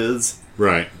hated Piz.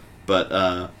 Right.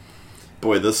 But,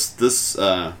 boy, this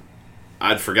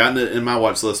I'd forgotten it in my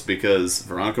watch list because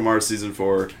Veronica Mars Season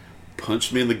 4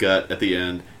 punched me in the gut at the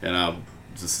end, and I'm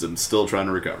still trying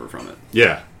to recover from it.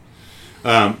 Yeah.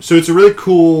 So it's a really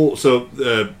cool...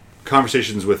 So,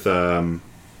 conversations with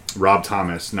Rob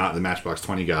Thomas, not the Matchbox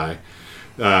 20 guy.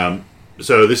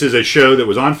 So this is a show that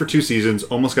was on for 2 seasons,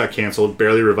 almost got canceled,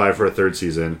 barely revived for a 3rd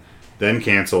season, then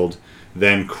canceled,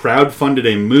 then crowdfunded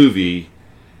a movie,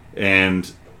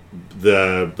 and...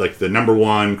 the number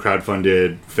one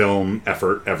crowdfunded film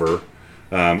effort ever,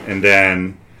 and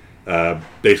then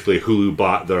basically Hulu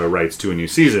bought the rights to a new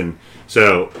season.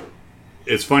 So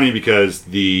it's funny because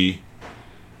the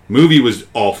movie was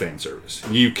all fan service.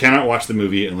 You cannot watch the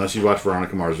movie unless you watched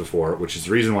Veronica Mars before, which is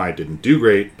the reason why it didn't do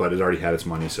great, but it already had its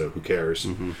money, so who cares?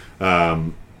 Mm-hmm.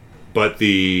 But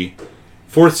the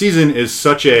 4th season is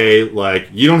such a,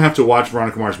 you don't have to watch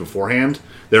Veronica Mars beforehand.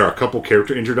 There are a couple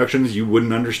character introductions you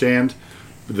wouldn't understand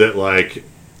that,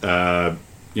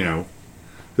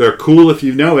 They're cool if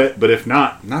you know it, but if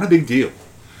not a big deal.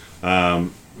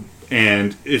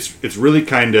 And it's really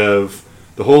kind of,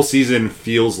 the whole season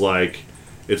feels like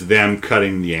it's them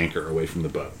cutting the anchor away from the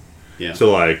boat. Yeah.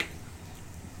 So, like,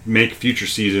 make future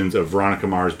seasons of Veronica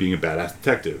Mars being a badass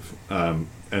detective. And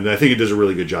I think it does a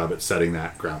really good job at setting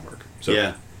that groundwork. So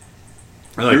Yeah.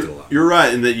 I liked it a lot. You're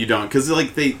right in that you don't, because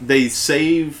like they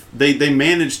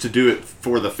manage to do it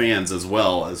for the fans as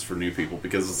well as for new people,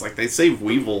 because it's like they save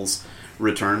Weevil's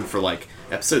return for like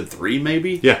episode 3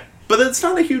 maybe. Yeah. But it's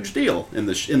not a huge deal in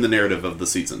the narrative of the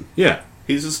season. Yeah.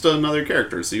 He's just another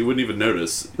character, so you wouldn't even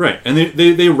notice. Right. And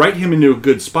they write him into a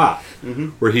good spot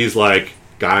where he's like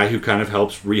guy who kind of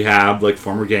helps rehab like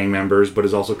former gang members, but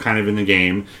is also kind of in the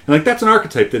game. And like that's an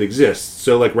archetype that exists.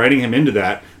 So like writing him into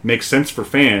that makes sense for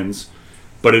fans,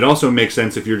 but it also makes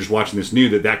sense if you're just watching this new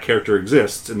that character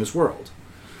exists in this world.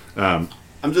 I'm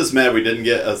just mad we didn't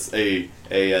get a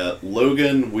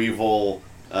Logan Weevil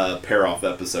pair-off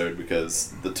episode,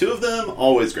 because the two of them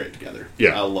always great together.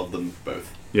 Yeah. I love them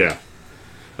both. Yeah.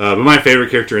 But my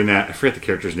favorite character in that, I forget the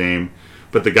character's name,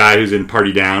 but the guy who's in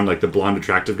Party Down, like the blonde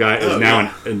attractive guy, is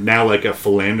now like a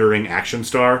philandering action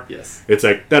star. Yes. It's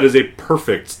like, that is a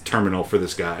perfect terminal for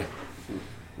this guy.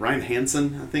 Ryan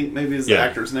Hansen, I think maybe is the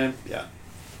actor's name. Yeah.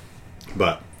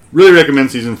 But really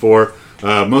recommend season 4,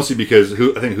 mostly because I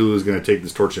think Hulu's going to take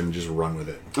this torch and just run with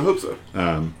it. I hope so.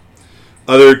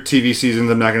 Other TV seasons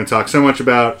I'm not going to talk so much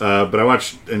about, but I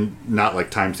watched, and not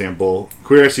like timestamp-able,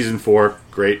 Queer Eye season 4,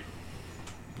 great.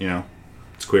 You know,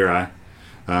 it's Queer Eye.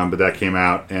 But that came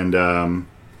out, and the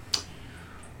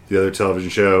other television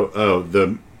show,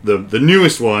 the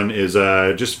newest one is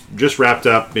just wrapped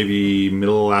up, maybe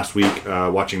middle of last week,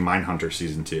 watching Mindhunter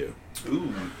season 2.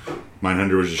 Ooh.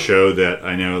 Mindhunter was a show that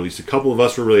I know at least a couple of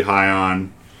us were really high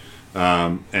on,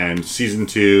 and season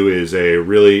 2 is a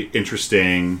really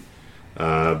interesting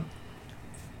kind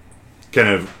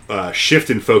of shift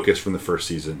in focus from the first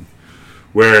season.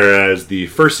 Whereas the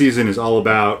first season is all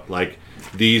about like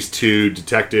these two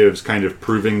detectives kind of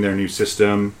proving their new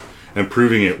system and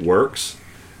proving it works.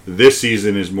 This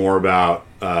season is more about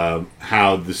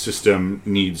how the system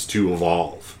needs to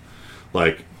evolve.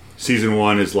 Like season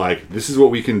 1 is like, this is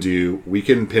what we can do. We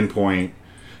can pinpoint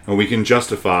and we can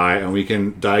justify and we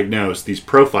can diagnose these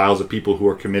profiles of people who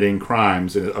are committing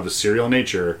crimes of a serial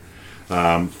nature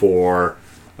for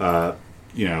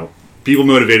people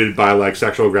motivated by like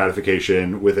sexual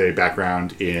gratification with a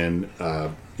background in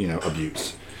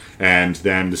abuse. And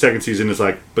then the second season is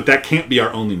like, but that can't be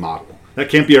our only model. That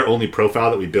can't be our only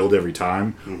profile that we build every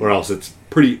time, or else it's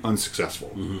pretty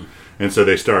unsuccessful. And so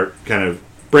they start kind of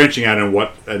branching out on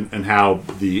what and how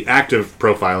the active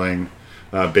profiling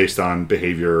based on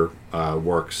behavior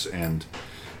works, and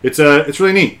it's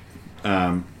really neat.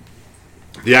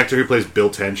 The actor who plays Bill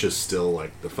Tench is still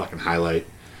like the fucking highlight.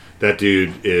 That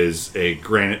dude is a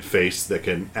granite face that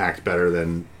can act better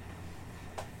than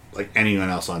like anyone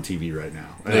else on TV right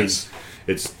now. Nice.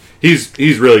 I think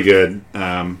he's really good.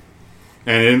 And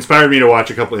it inspired me to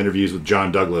watch a couple interviews with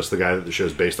John Douglas, the guy that the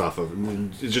show's based off of.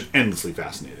 It's just endlessly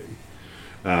fascinating.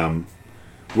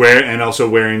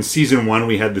 Where in season 1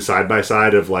 we had the side by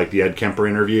side of like the Ed Kemper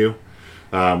interview.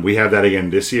 We have that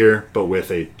again this year, but with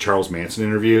a Charles Manson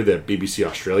interview that BBC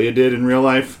Australia did in real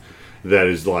life. That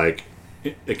is like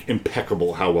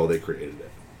impeccable how well they created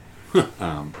it.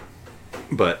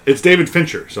 But it's David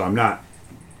Fincher, so I'm not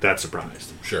that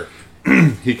surprised. Sure.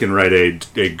 He can write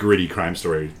a gritty crime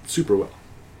story super well.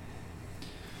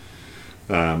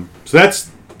 So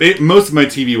that's most of my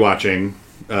TV watching,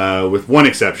 with one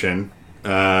exception.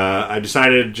 I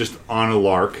decided just on a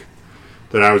lark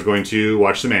that I was going to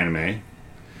watch some anime.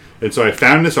 And so I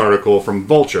found this article from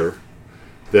Vulture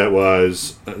that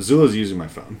was... Zula's using my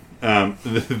phone.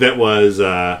 That was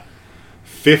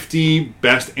 50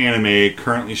 best anime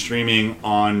currently streaming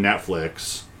on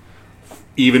Netflix,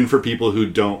 even for people who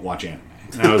don't watch anime.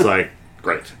 And I was like,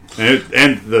 great.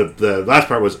 And the last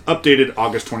part was updated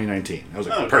August 2019. I was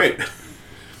like, perfect. Great.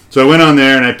 So I went on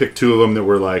there and I picked 2 of them that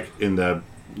were like in the,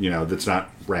 that's not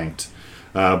ranked.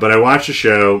 But I watched a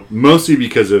show mostly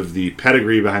because of the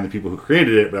pedigree behind the people who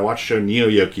created it. But I watched the show Neo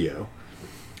Yokio.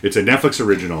 It's a Netflix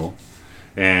original,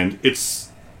 and it's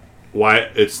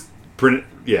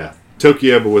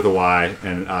Tokyo, but with a Y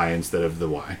and an I instead of the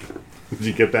Y. Did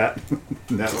you get that?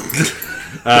 No.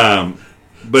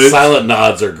 But silent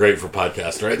nods are great for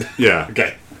podcasts, right? Yeah.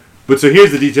 Okay. But so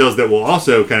here's the details that will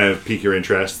also kind of pique your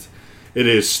interest. It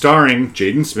is starring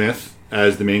Jaden Smith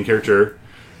as the main character,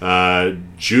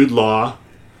 Jude Law,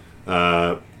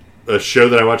 a show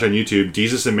that I watch on YouTube,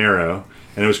 Jesus and Mero,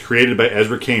 and it was created by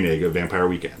Ezra Koenig of Vampire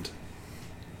Weekend.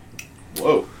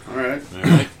 Whoa. All right.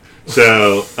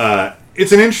 So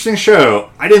it's an interesting show.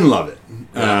 I didn't love it.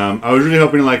 I was really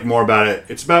hoping to like more about it.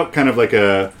 It's about kind of like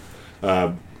a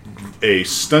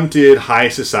stunted high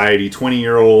society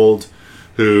 20-year-old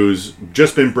who's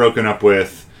just been broken up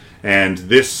with, and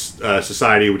this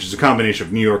society, which is a combination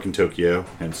of New York and Tokyo,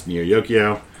 hence Neo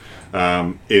Yokio,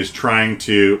 is trying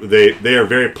to. They are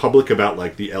very public about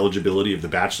like the eligibility of the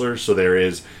bachelors. So there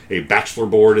is a bachelor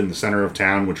board in the center of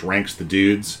town which ranks the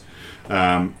dudes.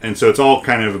 And so it's all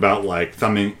kind of about like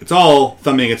thumbing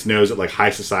its nose at like high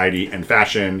society and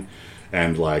fashion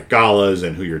and like galas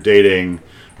and who you're dating,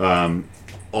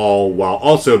 all while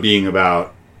also being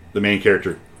about the main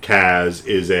character Kaz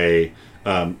is a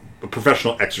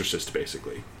professional exorcist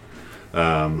basically.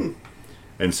 And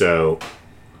so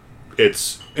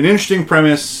it's an interesting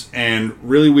premise and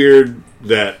really weird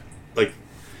that like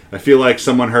I feel like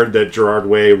someone heard that Gerard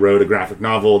Way wrote a graphic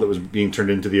novel that was being turned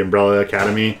into the Umbrella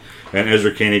Academy. And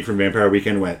Ezra Koenig from Vampire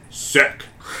Weekend went, sick!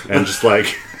 And just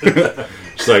like, I'm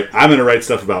going to write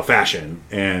stuff about fashion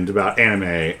and about anime,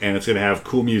 and it's going to have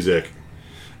cool music.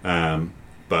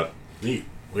 But neat,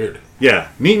 weird. Yeah,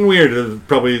 neat and weird are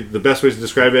probably the best ways to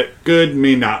describe it. Good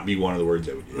may not be one of the words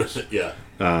I would use. Yeah.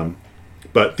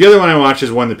 But the other one I watch is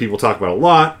one that people talk about a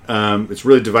lot. It's a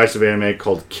really divisive anime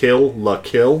called Kill La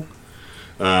Kill.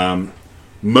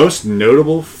 Most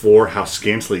notable for how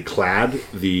scantily clad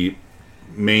the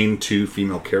main two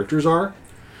female characters are,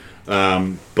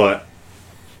 but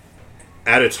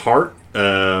at its heart,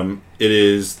 it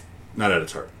is not at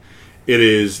its heart. It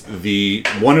is the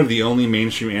one of the only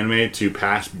mainstream anime to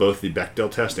pass both the Bechdel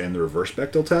test and the reverse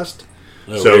Bechdel test.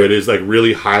 So weird. It is like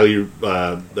really highly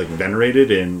like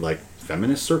venerated in like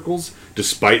feminist circles,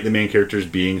 despite the main characters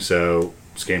being so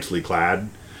scantily clad.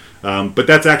 But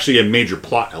that's actually a major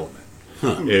plot element.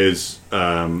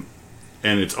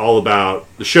 And it's all about,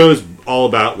 the show is all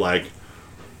about, like,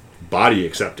 body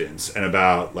acceptance and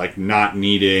about, like, not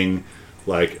needing,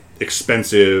 like,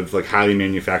 expensive, like, highly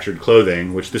manufactured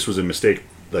clothing, which this was a mistake,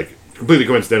 like, completely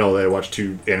coincidental that I watched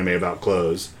 2 anime about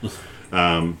clothes.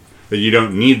 That you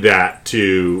don't need that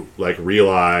to, like,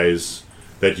 realize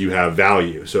that you have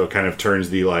value. So it kind of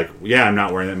turns the, like, yeah, I'm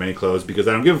not wearing that many clothes because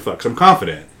I don't give a fuck, 'cause I'm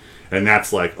confident. And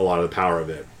that's, like, a lot of the power of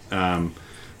it.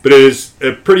 But it is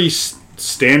a pretty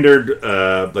standard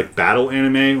like battle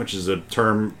anime, which is a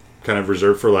term kind of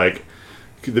reserved for like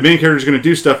the main character is going to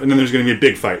do stuff and then there's going to be a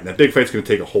big fight, and that big fight's going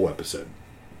to take a whole episode,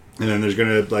 and then there's going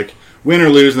to like win or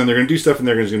lose, and then they're going to do stuff and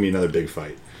there's going to be another big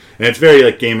fight, and it's very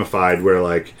like gamified where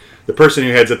like the person who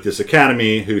heads up this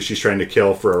academy who she's trying to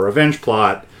kill for a revenge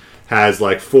plot has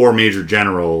like 4 major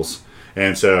generals,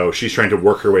 and so she's trying to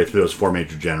work her way through those 4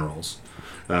 major generals,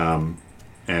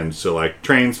 and so like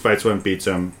trains, fights one, beats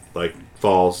them, like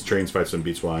falls, trains, fights one,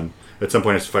 beats one. At some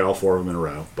point, has to fight all 4 of them in a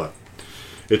row. But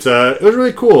it was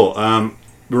really cool. It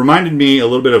reminded me a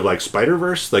little bit of like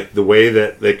Spider-Verse, like the way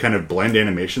that they kind of blend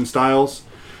animation styles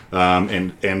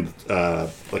and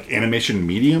like animation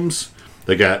mediums.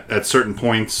 Like at certain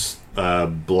points,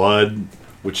 blood,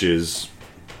 which is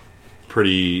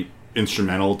pretty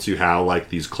instrumental to how like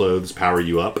these clothes power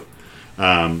you up,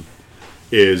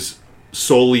 is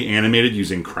solely animated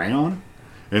using crayon.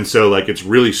 And so, like, it's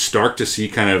really stark to see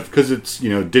kind of, because it's, you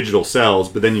know, digital cells,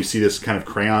 but then you see this kind of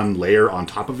crayon layer on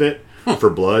top of it for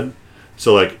blood.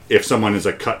 So, like, if someone is,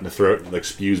 like, cut in the throat and, like,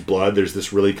 spews blood, there's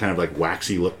this really kind of, like,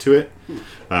 waxy look to it.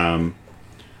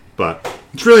 But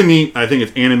it's really neat. I think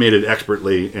it's animated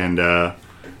expertly, and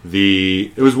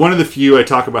it was one of the few I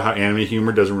talk about how anime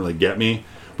humor doesn't really get me.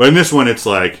 But in this one, it's,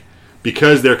 like,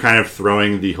 because they're kind of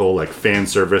throwing the whole, like, fan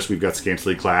service, we've got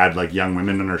scantily clad, like, young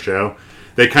women on our show,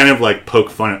 they kind of like poke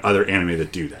fun at other anime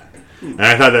that do that. And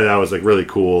I thought that was like really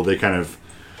cool. They kind of,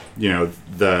 you know,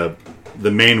 the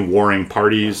main warring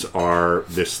parties are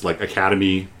this like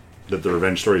academy that the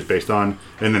revenge story is based on,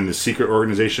 and then the secret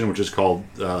organization, which is called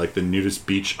like the Nudist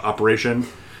Beach Operation.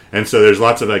 And so there's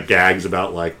lots of like gags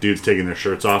about like dudes taking their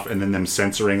shirts off and then them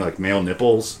censoring like male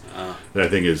nipples that I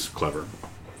think is clever.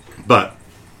 But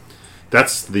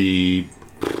that's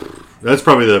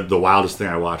probably the wildest thing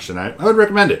I watched, and I would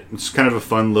recommend it. It's kind of a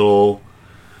fun little,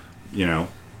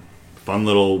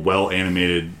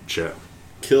 well-animated show.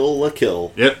 Kill La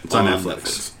Kill. Yep, it's on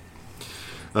Netflix.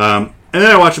 And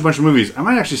then I watched a bunch of movies. I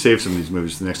might actually save some of these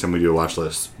movies the next time we do a watch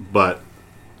list. But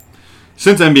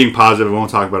since I'm being positive, I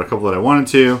won't talk about a couple that I wanted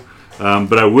to.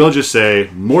 But I will just say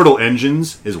Mortal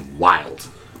Engines is wild.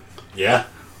 Yeah.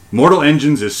 Mortal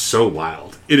Engines is so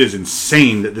wild. It is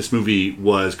insane that this movie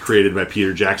was created by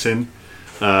Peter Jackson.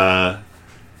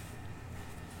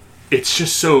 It's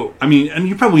just so... I mean, and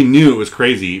you probably knew it was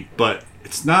crazy, but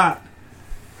it's not...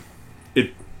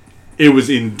 It was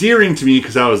endearing to me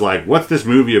because I was like, what's this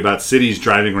movie about cities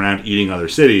driving around eating other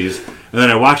cities? And then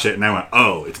I watched it and I went,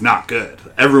 oh, it's not good.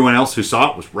 Everyone else who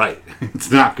saw it was right. It's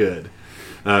not good.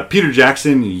 Peter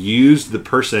Jackson the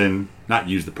person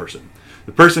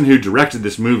who directed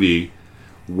this movie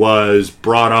was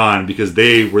brought on because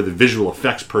they were the visual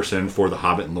effects person for The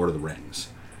Hobbit and Lord of the Rings.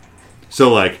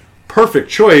 So, like, perfect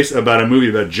choice about a movie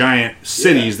about giant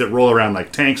cities that roll around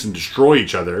like tanks and destroy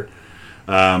each other.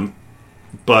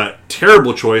 But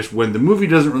terrible choice when the movie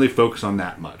doesn't really focus on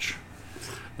that much.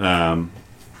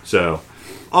 So,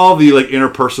 all the, like,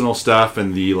 interpersonal stuff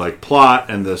and the, like, plot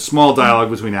and the small dialogue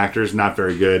between actors, not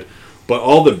very good. But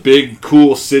all the big,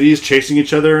 cool cities chasing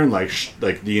each other and, like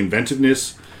the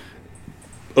inventiveness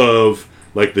of,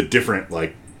 like, the different,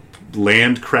 like,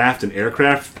 land craft and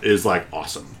aircraft is, like,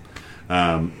 awesome.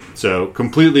 So,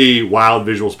 completely wild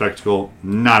visual spectacle.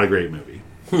 Not a great movie.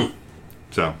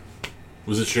 So,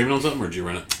 was it streaming on something, or did you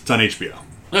rent it? it's on HBO.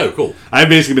 Oh, cool. I've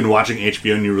basically been watching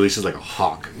HBO new releases like a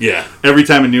hawk. Yeah. Every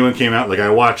time a new one came out, like I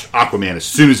watched Aquaman as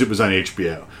soon as it was on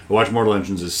HBO. I watched Mortal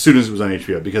Engines as soon as it was on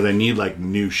HBO because I need like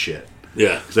new shit.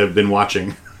 Yeah. Because I've been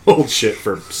watching old shit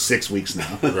for 6 weeks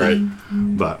now. Right.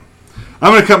 But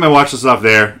I'm going to cut my watch list off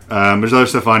there. There's other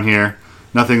stuff on here.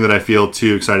 Nothing that I feel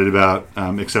too excited about,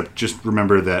 except just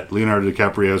remember that Leonardo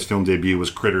DiCaprio's film debut was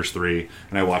Critters 3,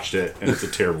 and I watched it, and it's a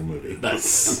terrible movie.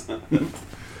 Nice.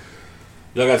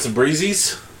 Y'all got some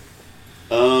breezies?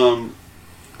 Well,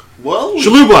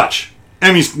 Shalhoub Watch!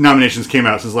 Emmy nominations came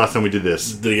out since the last time we did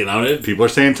this. Did he get nominated? People are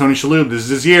saying Tony Shalhoub, this is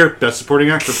his year. Best supporting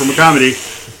actor from a comedy.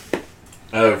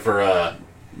 Oh, for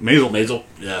Maisel. Maisel?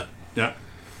 Yeah. Yeah.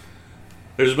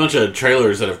 There's a bunch of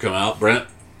trailers that have come out. Brent,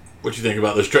 what you think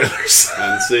about those trailers? I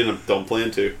haven't seen them. Don't plan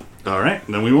to. All right,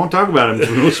 then we won't talk about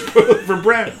him. We'll spoil it for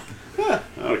Brent. I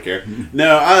don't care.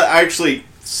 No, I actually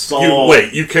saw...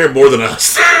 You care more than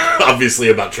us, obviously,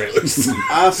 about trailers.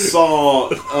 I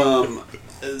saw...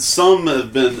 some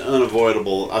have been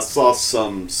unavoidable. I saw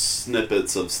some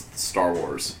snippets of Star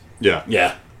Wars, Yeah.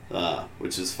 Yeah.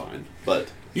 which is fine.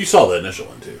 But You saw the initial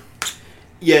one, too.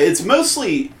 yeah, it's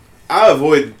mostly... I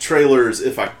avoid trailers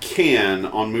if I can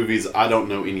on movies I don't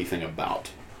know anything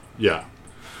about. Yeah.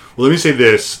 Well, let me say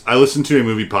this. I listened to a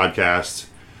movie podcast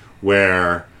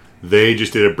where they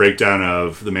just did a breakdown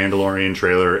of the Mandalorian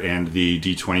trailer and the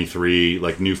D23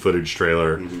 like new footage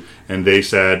trailer, and they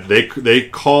said they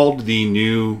called the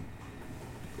new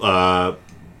Rise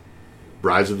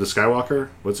of the Skywalker.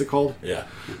 What's it called? Yeah.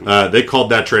 They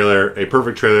called that trailer a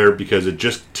perfect trailer because it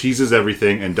just teases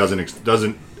everything and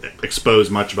doesn't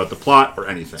expose much about the plot or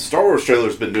anything. Star Wars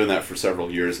trailers been doing that for several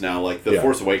years now. Like the Yeah.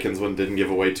 Force Awakens one didn't give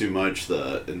away too much.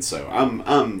 And so I'm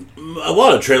A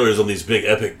lot of trailers on these big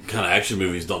epic kind of action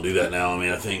movies don't do that now. I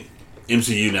mean, I think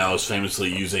MCU now is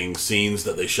famously using scenes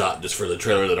that they shot just for the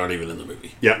trailer that aren't even in the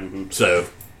movie. Yeah. So,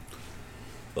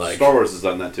 like... Star Wars has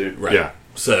done that too. Right. Yeah.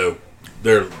 So,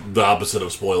 they're the opposite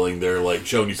of spoiling. They're, like,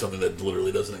 showing you something that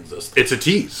literally doesn't exist. It's a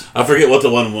tease. I forget what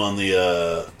the one on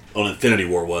the... on Infinity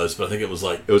War was, but I think it was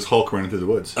like... It was Hulk running through the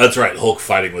woods. That's right, Hulk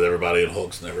fighting with everybody, and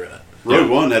Hulk's never in it. Rogue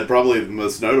One had probably the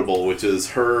most notable, which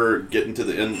is her getting to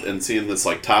the end and seeing this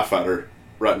like TIE fighter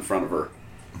right in front of her.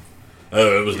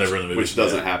 Oh, it was never in the movie. Which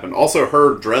doesn't happen. Also,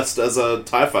 her dressed as a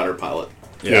TIE fighter pilot.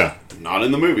 Yeah. Not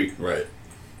in the movie. Right.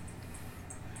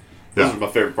 Those Yeah. are my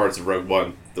favorite parts of Rogue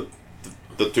One.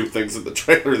 The two things in the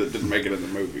trailer that didn't make it in the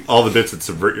movie. All the bits that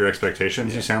subvert your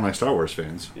expectations. You sound like Star Wars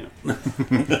fans.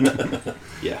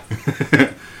 Yeah.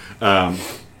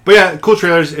 But yeah, cool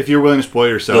trailers if you're willing to spoil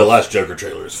yourself. The last Joker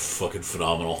trailer is fucking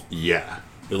phenomenal. Yeah.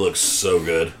 It looks so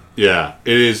good. Yeah,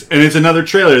 it is. And it's another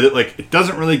trailer that, like, it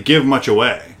doesn't really give much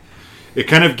away. It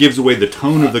kind of gives away the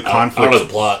tone of the conflict. I don't know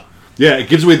the plot. Yeah, it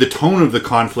gives away the tone of the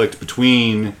conflict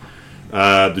between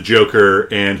the Joker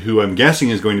and who I'm guessing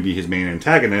is going to be his main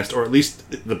antagonist, or at least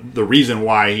the reason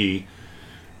why he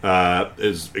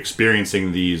is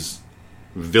experiencing these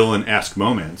villain-esque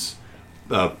moments.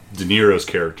 De Niro's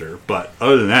character. But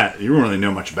other than that, you don't really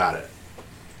know much about it.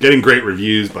 Getting great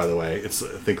reviews, by the way. It's, I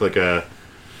think, like a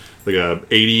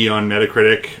 80 on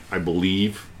Metacritic, I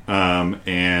believe.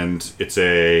 And it's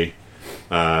a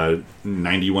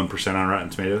 91% on Rotten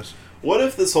Tomatoes. What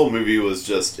if this whole movie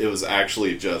was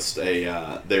actually just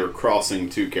a, they were crossing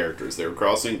two characters. They were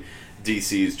crossing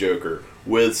DC's Joker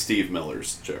with Steve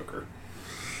Miller's Joker.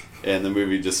 And the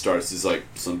movie just starts, he's like,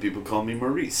 some people call me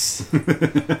Maurice.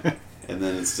 And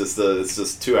then it's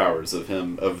just 2 hours of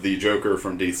the Joker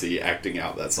from DC acting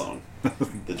out that song.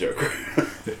 The Joker.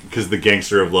 Because the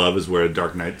Gangster of Love is where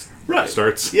Dark Knight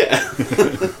starts. Yeah.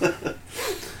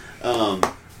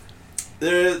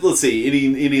 Let's see.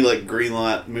 Any like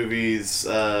greenlight movies?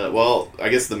 Well, I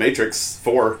guess The Matrix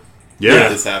 4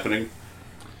 is happening.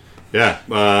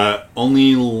 Yeah.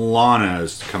 Only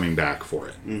Lana's coming back for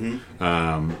it.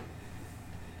 Mm-hmm.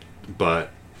 But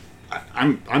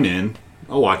I'm in.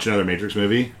 I'll watch another Matrix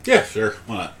movie. Yeah, sure.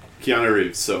 Why not? Keanu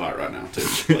Reeves is so hot right now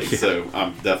too. Like, so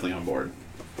I'm definitely on board.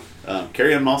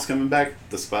 Carrie-Anne Moss coming back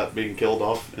despite being killed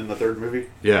off in the third movie.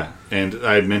 Yeah, and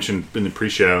I mentioned in the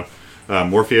pre-show,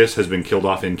 Morpheus has been killed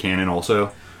off in canon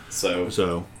also.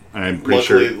 So I'm pretty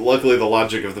sure. Luckily, the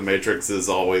logic of the Matrix has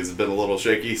always been a little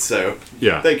shaky, so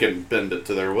Yeah. they can bend it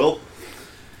to their will.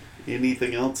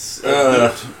 Anything else?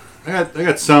 I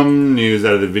got some news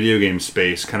out of the video game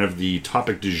space. Kind of the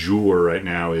topic du jour right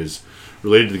now is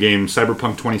related to the game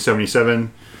Cyberpunk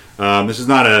 2077. This is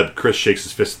not a Chris shakes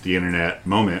his fist at the internet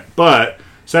moment, but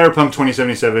Cyberpunk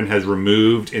 2077 has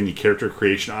removed in the character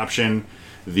creation option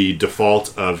the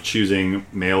default of choosing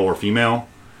male or female.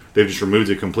 They've just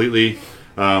removed it completely.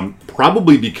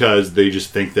 Probably because they just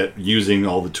think that using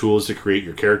all the tools to create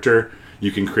your character,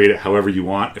 you can create it however you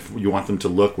want. If you want them to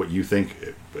look what you think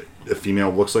a female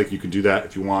looks like, you can do that.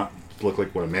 If you want it to look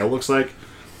like what a male looks like.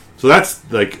 So that's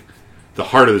like the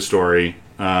heart of the story.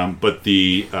 But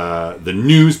the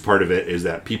news part of it is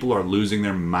that people are losing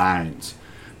their minds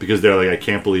because they're like, I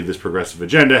can't believe this progressive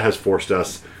agenda has forced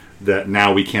us that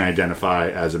now we can't identify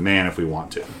as a man if we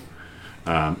want to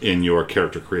in your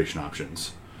character creation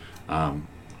options.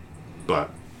 But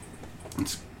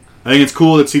I think it's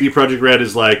cool that CD Projekt Red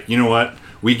is like, you know what?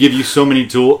 We give you so many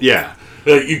tools. Yeah.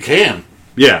 You can.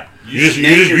 Yeah. You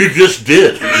just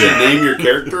did. You should name your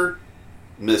character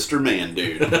Mr. Man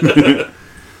Dude.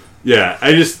 Yeah,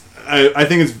 I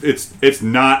think it's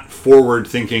not forward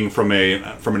thinking from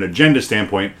an agenda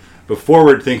standpoint, but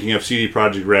forward thinking of CD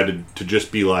Projekt Red to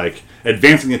just be like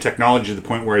advancing the technology to the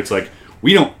point where it's like,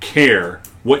 we don't care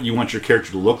what you want your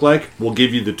character to look like. We'll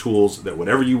give you the tools that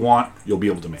whatever you want, you'll be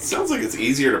able to make. Sounds like it's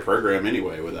easier to program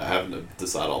anyway without having to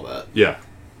decide all that. Yeah.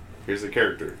 Here's the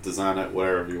character. Design it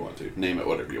whatever you want to. Name it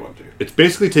whatever you want to. It's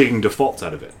basically taking defaults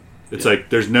out of it. It's like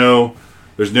there's no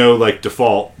like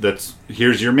default that's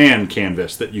here's your man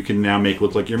canvas that you can now make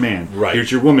look like your man. Right.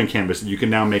 Here's your woman canvas that you can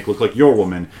now make look like your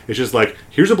woman. It's just like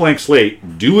here's a blank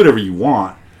slate, do whatever you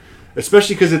want.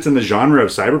 Especially because it's in the genre of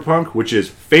cyberpunk, which has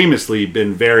famously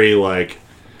been very like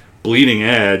bleeding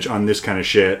edge on this kind of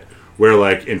shit. Where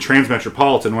like in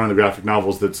Transmetropolitan, one of the graphic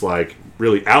novels that's like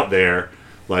really out there,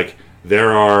 like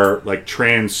there are like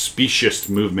trans speciest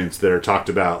movements that are talked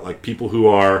about, like people who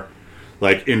are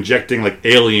like injecting like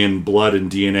alien blood and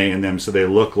DNA in them so they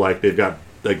look like they've got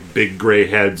like big gray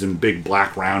heads and big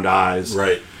black round eyes.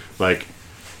 Right. Like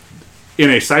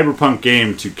in a cyberpunk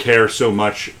game to care so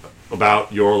much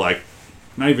about your like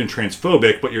not even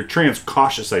transphobic but your trans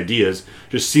cautious ideas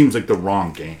just seems like the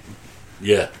wrong game.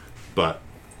 Yeah. But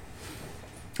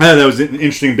that was an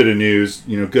interesting bit of news,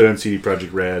 you know, good on CD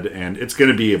Projekt Red, and it's going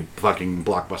to be a fucking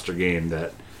blockbuster game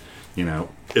that, you know,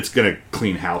 it's going to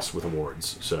clean house with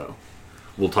awards, so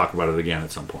we'll talk about it again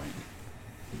at some point.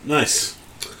 Nice.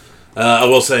 I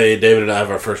will say, David and I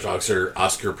have our first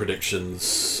Oscar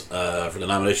predictions for the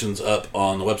nominations up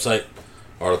on the website.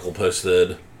 Article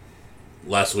posted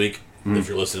last week, if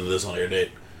you're listening to this on air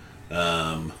date.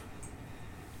 So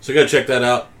go check that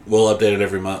out. We'll update it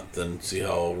every month and see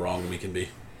how wrong we can be.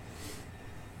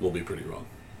 We'll be pretty wrong.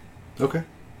 Okay.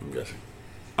 I'm guessing.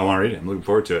 I want to read it. I'm looking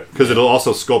forward to it. Because it'll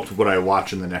also sculpt what I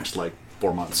watch in the next,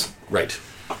 4 months. Right.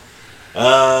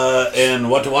 And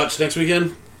what to watch next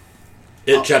weekend?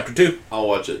 Chapter 2. I'll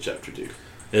watch it, Chapter 2.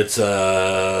 It's,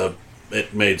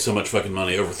 it made so much fucking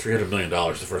money. Over $300 million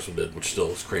the first one did, which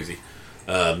still is crazy.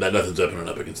 That nothing's opening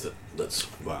up against it. That's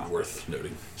worth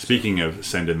noting. Speaking of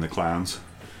send in the clowns.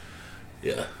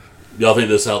 Yeah. Y'all think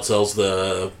this outsells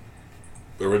the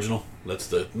original?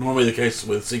 That's normally the case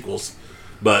with sequels.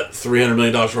 But $300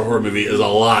 million for a horror movie is a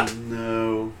lot.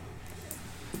 No.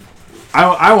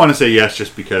 I want to say yes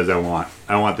just because I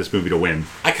want this movie to win.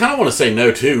 I kind of want to say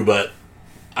no too, but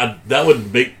that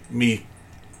would make me...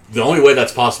 The only way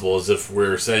that's possible is if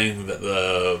we're saying that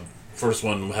the first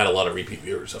one had a lot of repeat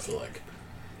viewers, I feel like.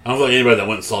 I don't feel like anybody that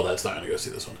went and saw that's not going to go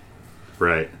see this one.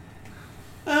 Right.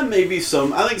 Maybe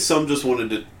some. I think some just wanted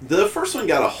to... The first one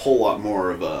got a whole lot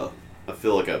more of I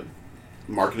feel like a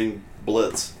marketing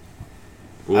blitz.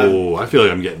 Ooh, I feel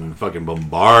like I'm getting fucking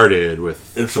bombarded with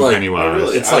some Pennywise.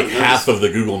 really? It's like half of the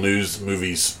Google News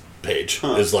movies page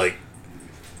is like...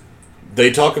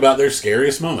 They talk about their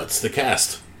scariest moments, the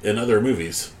cast, in other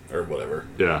movies, or whatever.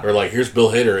 Yeah. Or like, here's Bill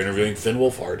Hader interviewing Finn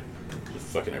Wolfhard.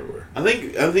 Fucking everywhere. I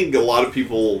think a lot of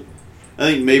people...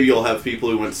 I think maybe you'll have people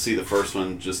who went to see the first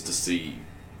one just to see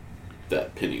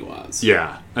that Pennywise.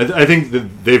 Yeah. I think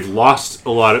that they've lost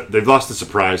the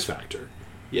surprise factor.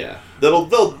 Yeah.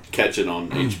 They'll catch it on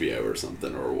HBO or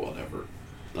something or whatever.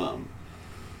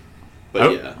 But Oh.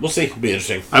 yeah, We'll see. It'll be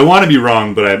interesting. I want to be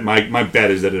wrong, but my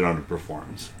bet is that it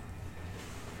underperforms.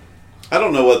 I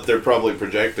don't know what they're probably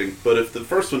projecting, but if the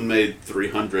first one made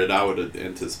 300, I would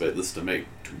anticipate this to make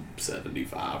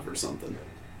 275 or something.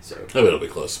 So, I bet it'll be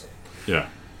close. Yeah.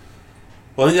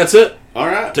 Well, I think that's it. all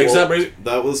right, Take us out, Breezy.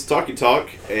 That was Talkie Talk,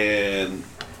 and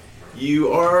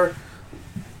you are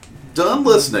done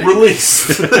listening.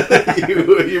 Release.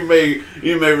 you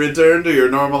may return to your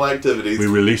normal activities. We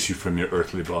release you from your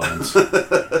earthly bonds.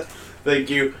 Thank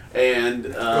you, and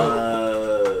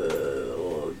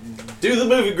do the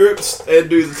movie groups, and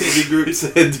do the TV groups,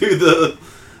 and do the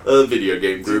video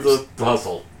game groups. The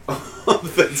hustle. Do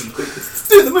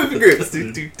the movie groups.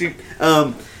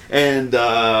 And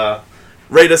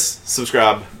rate us,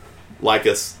 subscribe, like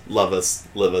us, love us,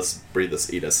 live us, breathe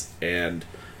us, eat us, and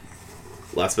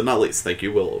last but not least, thank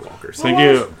you, Willow Walkers. Thank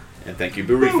you. And thank you,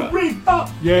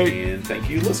 Burifa. Yay. And thank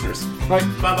you, listeners. Bye.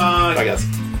 Bye-bye. Bye, guys.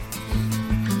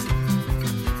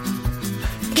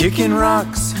 Kicking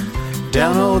rocks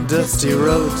down old dusty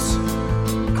roads,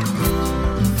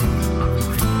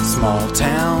 small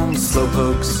town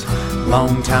slowpokes,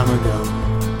 long time ago.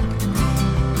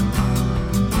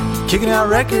 Kicking out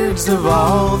records of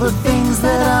all the things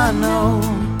that I know.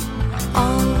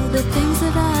 All the things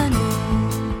that I